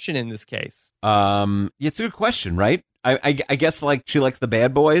exception in this case? Yeah, it's a good question, right? I guess like she likes the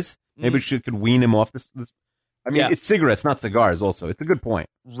bad boys. Maybe she could wean him off this. I mean, it's cigarettes, not cigars. Also, it's a good point.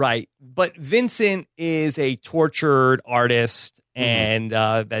 Right, but Vincent is a tortured artist, and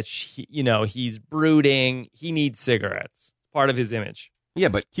that he's brooding. He needs cigarettes. Part of his image. Yeah,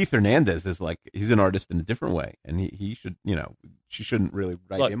 but Keith Hernandez is like, he's an artist in a different way, and he should, she shouldn't really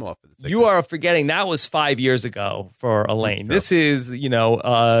write him off. For the cigarettes. You are forgetting that was 5 years ago for Elaine. This is,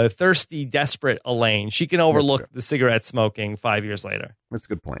 thirsty, desperate Elaine. She can overlook the cigarette smoking 5 years later. That's a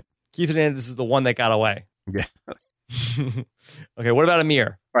good point. Keith Hernandez is the one that got away. Yeah. Okay, what about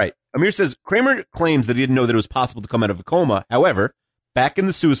Amir? All right. Amir says, Kramer claims that he didn't know that it was possible to come out of a coma. However, back in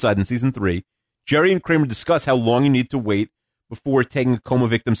The Suicide in season 3, Jerry and Kramer discuss how long you need to wait before taking a coma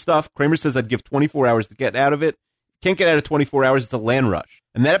victim stuff. Kramer says, I'd give 24 hours to get out of it. Can't get out of 24 hours, it's a land rush.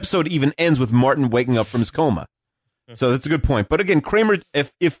 And that episode even ends with Martin waking up from his coma. So that's a good point. But again, Kramer,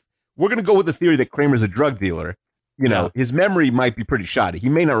 if we're going to go with the theory that Kramer's a drug dealer, his memory might be pretty shoddy. He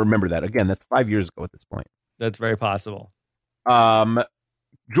may not remember that. Again, that's 5 years ago at this point. That's very possible. Amir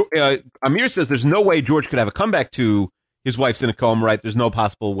says there's no way George could have a comeback to his wife's in a coma, right? There's no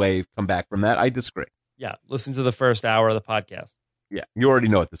possible way to come back from that. I disagree. Yeah, listen to the first hour of the podcast. Yeah, you already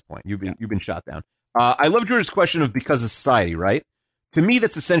know at this point. You've been shot down. I love George's question of because of society, right? To me,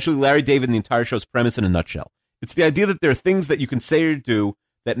 that's essentially Larry David and the entire show's premise in a nutshell. It's the idea that there are things that you can say or do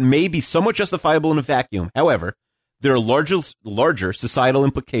that may be somewhat justifiable in a vacuum. However, there are larger societal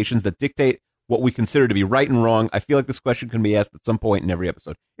implications that dictate what we consider to be right and wrong. I feel like this question can be asked at some point in every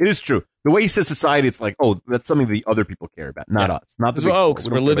episode. It is true. The way he says society, it's like, oh, that's something the other people care about, not us. Not the because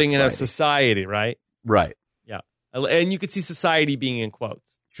we're living in a society, right? Right. Yeah. And you could see society being in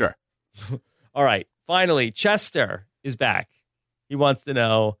quotes. Sure. All right. Finally, Chester is back. He wants to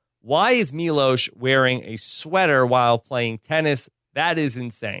know, why is Milos wearing a sweater while playing tennis? That is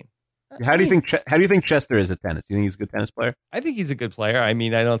insane. How do you think Chester is at tennis? Do you think he's a good tennis player? I think he's a good player. I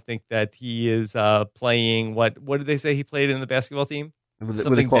mean, I don't think that he is playing what did they say he played in the basketball team?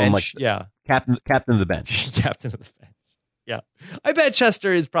 What they call him, like, captain of the bench. Captain of the bench. Yeah. I bet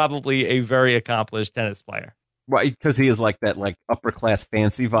Chester is probably a very accomplished tennis player. Right, because he is like that like upper class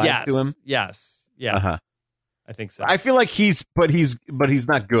fancy vibe to him. Yes. Yeah. I think so. I feel like he's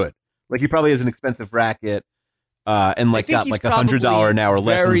not good. Like he probably has an expensive racket. And like got like $100 an hour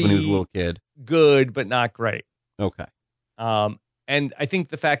lessons when he was a little kid. Good, but not great. Okay. And I think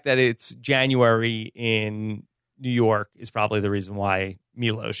the fact that it's January in New York is probably the reason why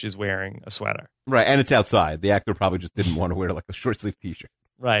Milos is wearing a sweater. Right, and it's outside. The actor probably just didn't want to wear like a short sleeve T-shirt.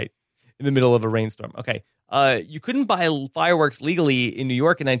 Right, in the middle of a rainstorm. Okay. You couldn't buy fireworks legally in New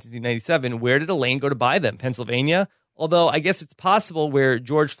York in 1997. Where did Elaine go to buy them? Pennsylvania? Although I guess it's possible where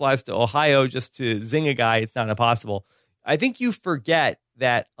George flies to Ohio just to zing a guy. It's not impossible. I think you forget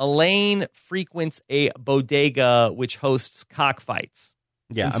that Elaine frequents a bodega which hosts cockfights.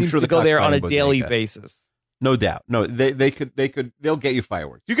 Yeah, and I'm seems sure to the go there on a cockfighting daily bodega. basis. No doubt. No, they'll get you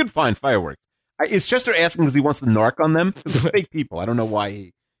fireworks. You can find fireworks. Is Chester asking because he wants to narc on them? Because they're fake people. I don't know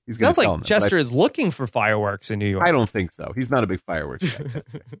why he's going Sounds to tell like them. Chester is looking for fireworks in New York. I don't think so. He's not a big fireworks guy.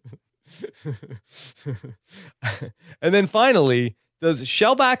 And then finally, does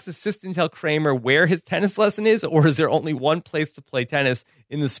Shellback's assistant tell Kramer where his tennis lesson is, or is there only one place to play tennis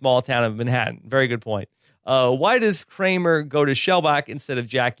in the small town of Manhattan? Very good point. Why does Kramer go to Shellback instead of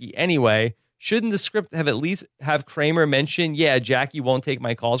Jackie anyway? Shouldn't the script have at least have Kramer mention, yeah, Jackie won't take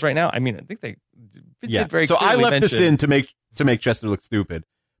my calls right now? I mean, I think they did very So I clearly left this in to make Chester look stupid.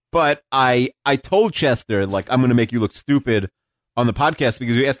 But I told Chester, like, I'm going to make you look stupid on the podcast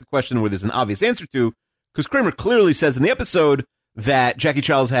because you asked the question where there's an obvious answer to, because Kramer clearly says in the episode that Jackie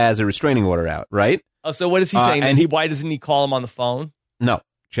Charles has a restraining order out, right? Oh, so what is he saying? And Why doesn't he call him on the phone? No.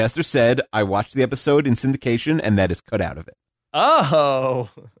 Chester said, I watched the episode in syndication, and that is cut out of it. Oh.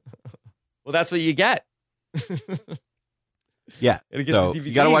 Well, that's what you get. Yeah. Gotta get So the DVDs.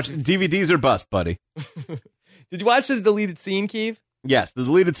 you got to watch DVDs or bust, buddy. Did you watch the deleted scene, Keeve? Yes, the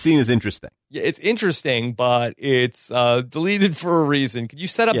deleted scene is interesting. Yeah, it's interesting, but it's deleted for a reason. Could you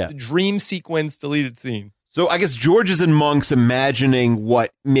set up the dream sequence deleted scene? So I guess George is in Monk's imagining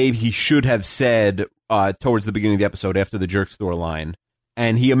what maybe he should have said towards the beginning of the episode after the jerk store line.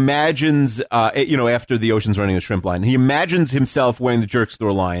 And he imagines, after the Ocean's Running a Shrimp line, he imagines himself wearing the jerk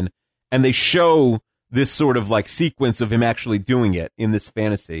store line. And they show this sort of like sequence of him actually doing it in this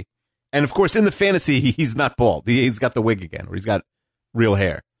fantasy. And of course, in the fantasy, he's not bald. He's got the wig again, or he's got real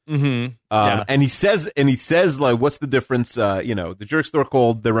hair. Mm-hmm. And he says, like, what's the difference? The jerk store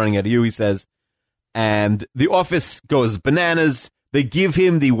called, they're running out of you, he says. And the office goes bananas. They give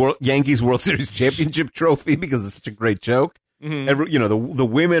him the Yankees World Series championship trophy because it's such a great joke. Mm-hmm. The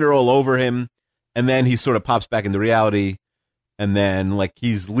women are all over him. And then he sort of pops back into reality. And then, like,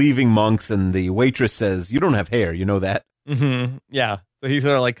 he's leaving Monk's, and the waitress says, "You don't have hair, you know that." Mm-hmm. Yeah. So he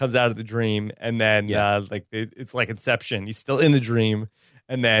sort of like comes out of the dream, and then it's like Inception. He's still in the dream,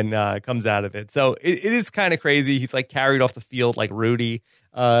 and then comes out of it. So it is kind of crazy. He's like carried off the field like Rudy,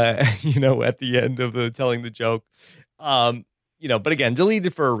 at the end of telling the joke. But again,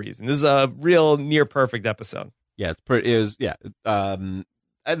 deleted for a reason. This is a real near perfect episode. Yeah, it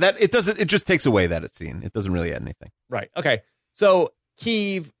just takes away that scene. It doesn't really add anything. Right. Okay. So,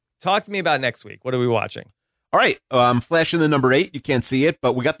 Keeve, talk to me about next week. What are we watching? All right. I'm flashing the number 8. You can't see it,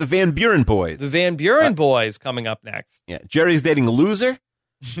 but we got the Van Buren boys. The Van Buren boys coming up next. Yeah. Jerry's dating a loser.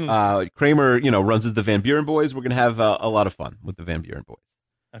 Kramer, runs the Van Buren boys. We're going to have a lot of fun with the Van Buren boys.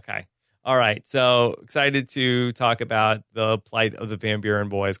 Okay. All right. So, excited to talk about the plight of the Van Buren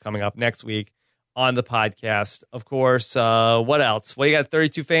boys coming up next week on the podcast. Of course, what else? Well, you got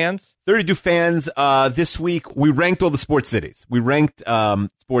 32 fans? 32 fans. This week, we ranked all the sports cities. We ranked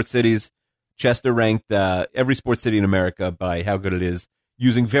sports cities. Chester ranked every sports city in America by how good it is,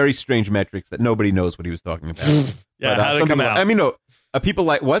 using very strange metrics that nobody knows what he was talking about. Yeah, how did it come out? I mean, people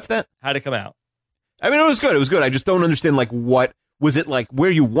like, what's that? How'd it come out? I mean, it was good. It was good. I just don't understand, like, what was it like where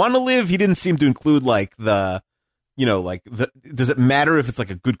you want to live? He didn't seem to include, like, does it matter if it's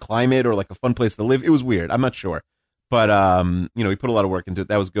like a good climate or like a fun place to live? It was weird. I'm not sure. But, he put a lot of work into it.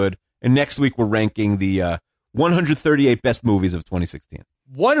 That was good. And next week, we're ranking the 138 best movies of 2016.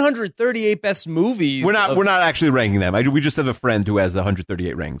 138 best movies? We're not actually ranking them. We just have a friend who has the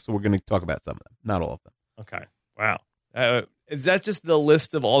 138 rings, so we're going to talk about some of them, not all of them. Okay. Wow. Is that just the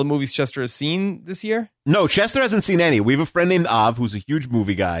list of all the movies Chester has seen this year? No, Chester hasn't seen any. We have a friend named Av, who's a huge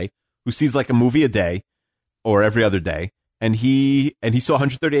movie guy, who sees like a movie a day or every other day, and he saw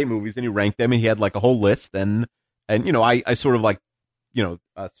 138 movies, and he ranked them, and he had like a whole list, and I sort of like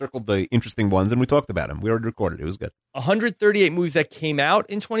circled the interesting ones, and we talked about them. We already recorded it. It was good. 138 movies that came out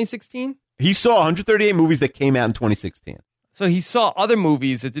in 2016? He saw 138 movies that came out in 2016. So he saw other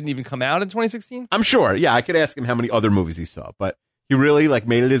movies that didn't even come out in 2016? I'm sure. Yeah, I could ask him how many other movies he saw, but he really like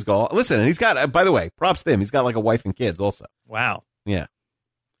made it his goal. Listen, and he's got, by the way, props to him. He's got like a wife and kids also. Wow. Yeah.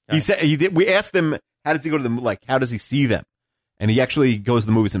 Okay. He said he did. We asked him, how does he go to them? Like, how does he see them? And he actually goes to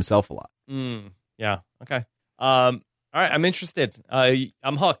the movies himself a lot. Yeah. Okay. All right. I'm interested.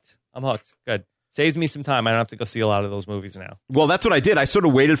 I'm hooked. Good. Saves me some time. I don't have to go see a lot of those movies now. Well, that's what I did. I sort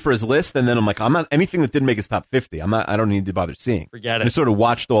of waited for his list, and then I'm like, I'm not anything that didn't make his top 50. I don't need to bother seeing. Forget I it. sort of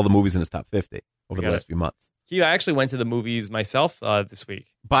watched all the movies in his top 50 over the last few months. I actually went to the movies myself this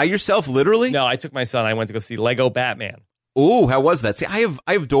week. By yourself, literally? No, I took my son. I went to go see Lego Batman. Oh, how was that? See, I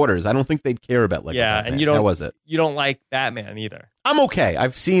have daughters. I don't think they'd care about Lego. Yeah, Batman. and you don't. How was it? You don't like Batman either. I'm okay.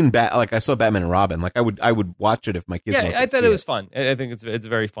 I've seen I saw Batman and Robin. Like I would watch it if my kids. Yeah, I thought it was fun. I think it's a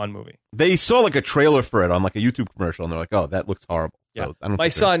very fun movie. They saw like a trailer for it on like a YouTube commercial, and they're like, "Oh, that looks horrible." Yeah, so I don't my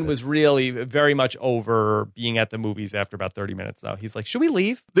son was really very much over being at the movies after about 30 minutes. Though he's like, "Should we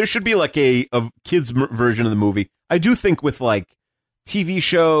leave?" There should be like a kids version of the movie. I do think with like TV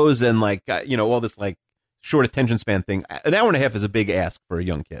shows and like all this like short attention span thing, an hour and a half is a big ask for a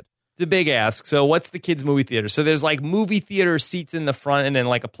young kid. It's a big ask. So what's the kids' movie theater? So there's like movie theater seats in the front and then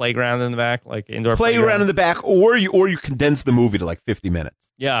like a playground in the back, like indoor playground in the back, or you condense the movie to like 50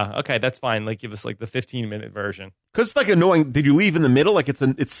 minutes. Yeah, okay, that's fine. Like give us like the 15-minute version. Because it's like annoying. Did you leave in the middle? Like it's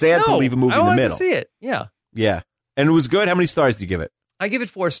sad to leave a movie in the middle. To see it. Yeah. Yeah. And it was good. How many stars do you give it? I give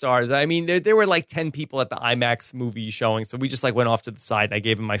it 4 stars. I mean, there were like 10 people at the IMAX movie showing, so we just like went off to the side and I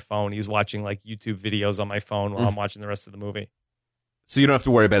gave him my phone. He's watching like YouTube videos on my phone while I'm watching the rest of the movie. So you don't have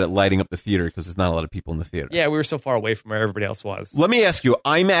to worry about it lighting up the theater because there's not a lot of people in the theater. Yeah, we were so far away from where everybody else was. Let me ask you,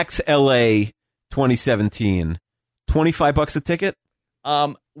 IMAX LA 2017, $25 a ticket?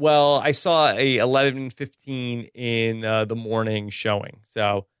 Well, I saw a 11:15 in the morning showing.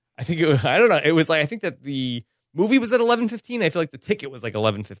 So I think I don't know. It was like I think that the movie was at 11:15. I feel like the ticket was like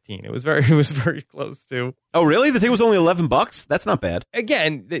 11:15. It was very close to. Oh, really? The ticket was only $11? That's not bad.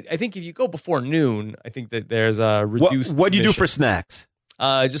 Again, I think if you go before noon, I think that there's a reduced. What do you do for snacks?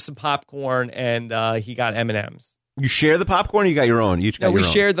 Just some popcorn, and he got M&Ms. You share the popcorn, or you got your own? You each got your own?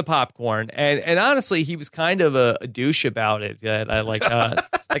 We shared the popcorn, and honestly, he was kind of a douche about it. That I like,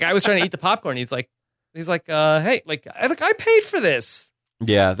 like I was trying to eat the popcorn. He's like, hey, like I paid for this.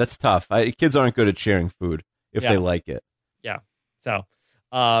 Yeah, that's tough. Kids aren't good at sharing food if they like it. Yeah. So,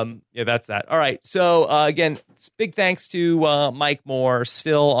 that's that. All right. So again, big thanks to Mike Moore,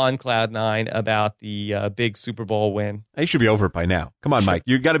 still on cloud 9 about the big Super Bowl win. He should be over it by now. Come on, Mike.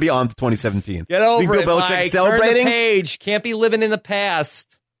 You got to be on to 2017. Get over Bill it, Belichick Mike. celebrating? Turn the page. Can't be living in the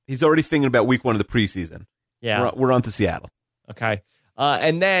past. He's already thinking about week 1 of the preseason. Yeah. We're on to Seattle. Okay.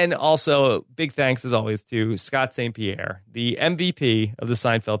 And then also big thanks as always to Scott St. Pierre, the MVP of the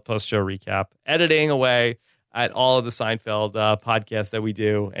Seinfeld post-show recap, editing away at all of the Seinfeld podcasts that we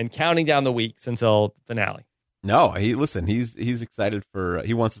do and counting down the weeks until the finale. No, he's excited for,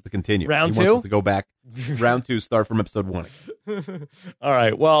 he wants us to continue. Round 2? He wants us to go back. Round 2, start from episode 1. All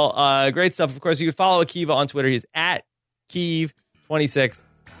right. Well, great stuff. Of course, you can follow Akiva on Twitter. He's at Keeve26.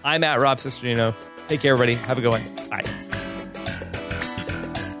 I'm at Rob Cesternino. Take care, everybody. Have a good one. Bye.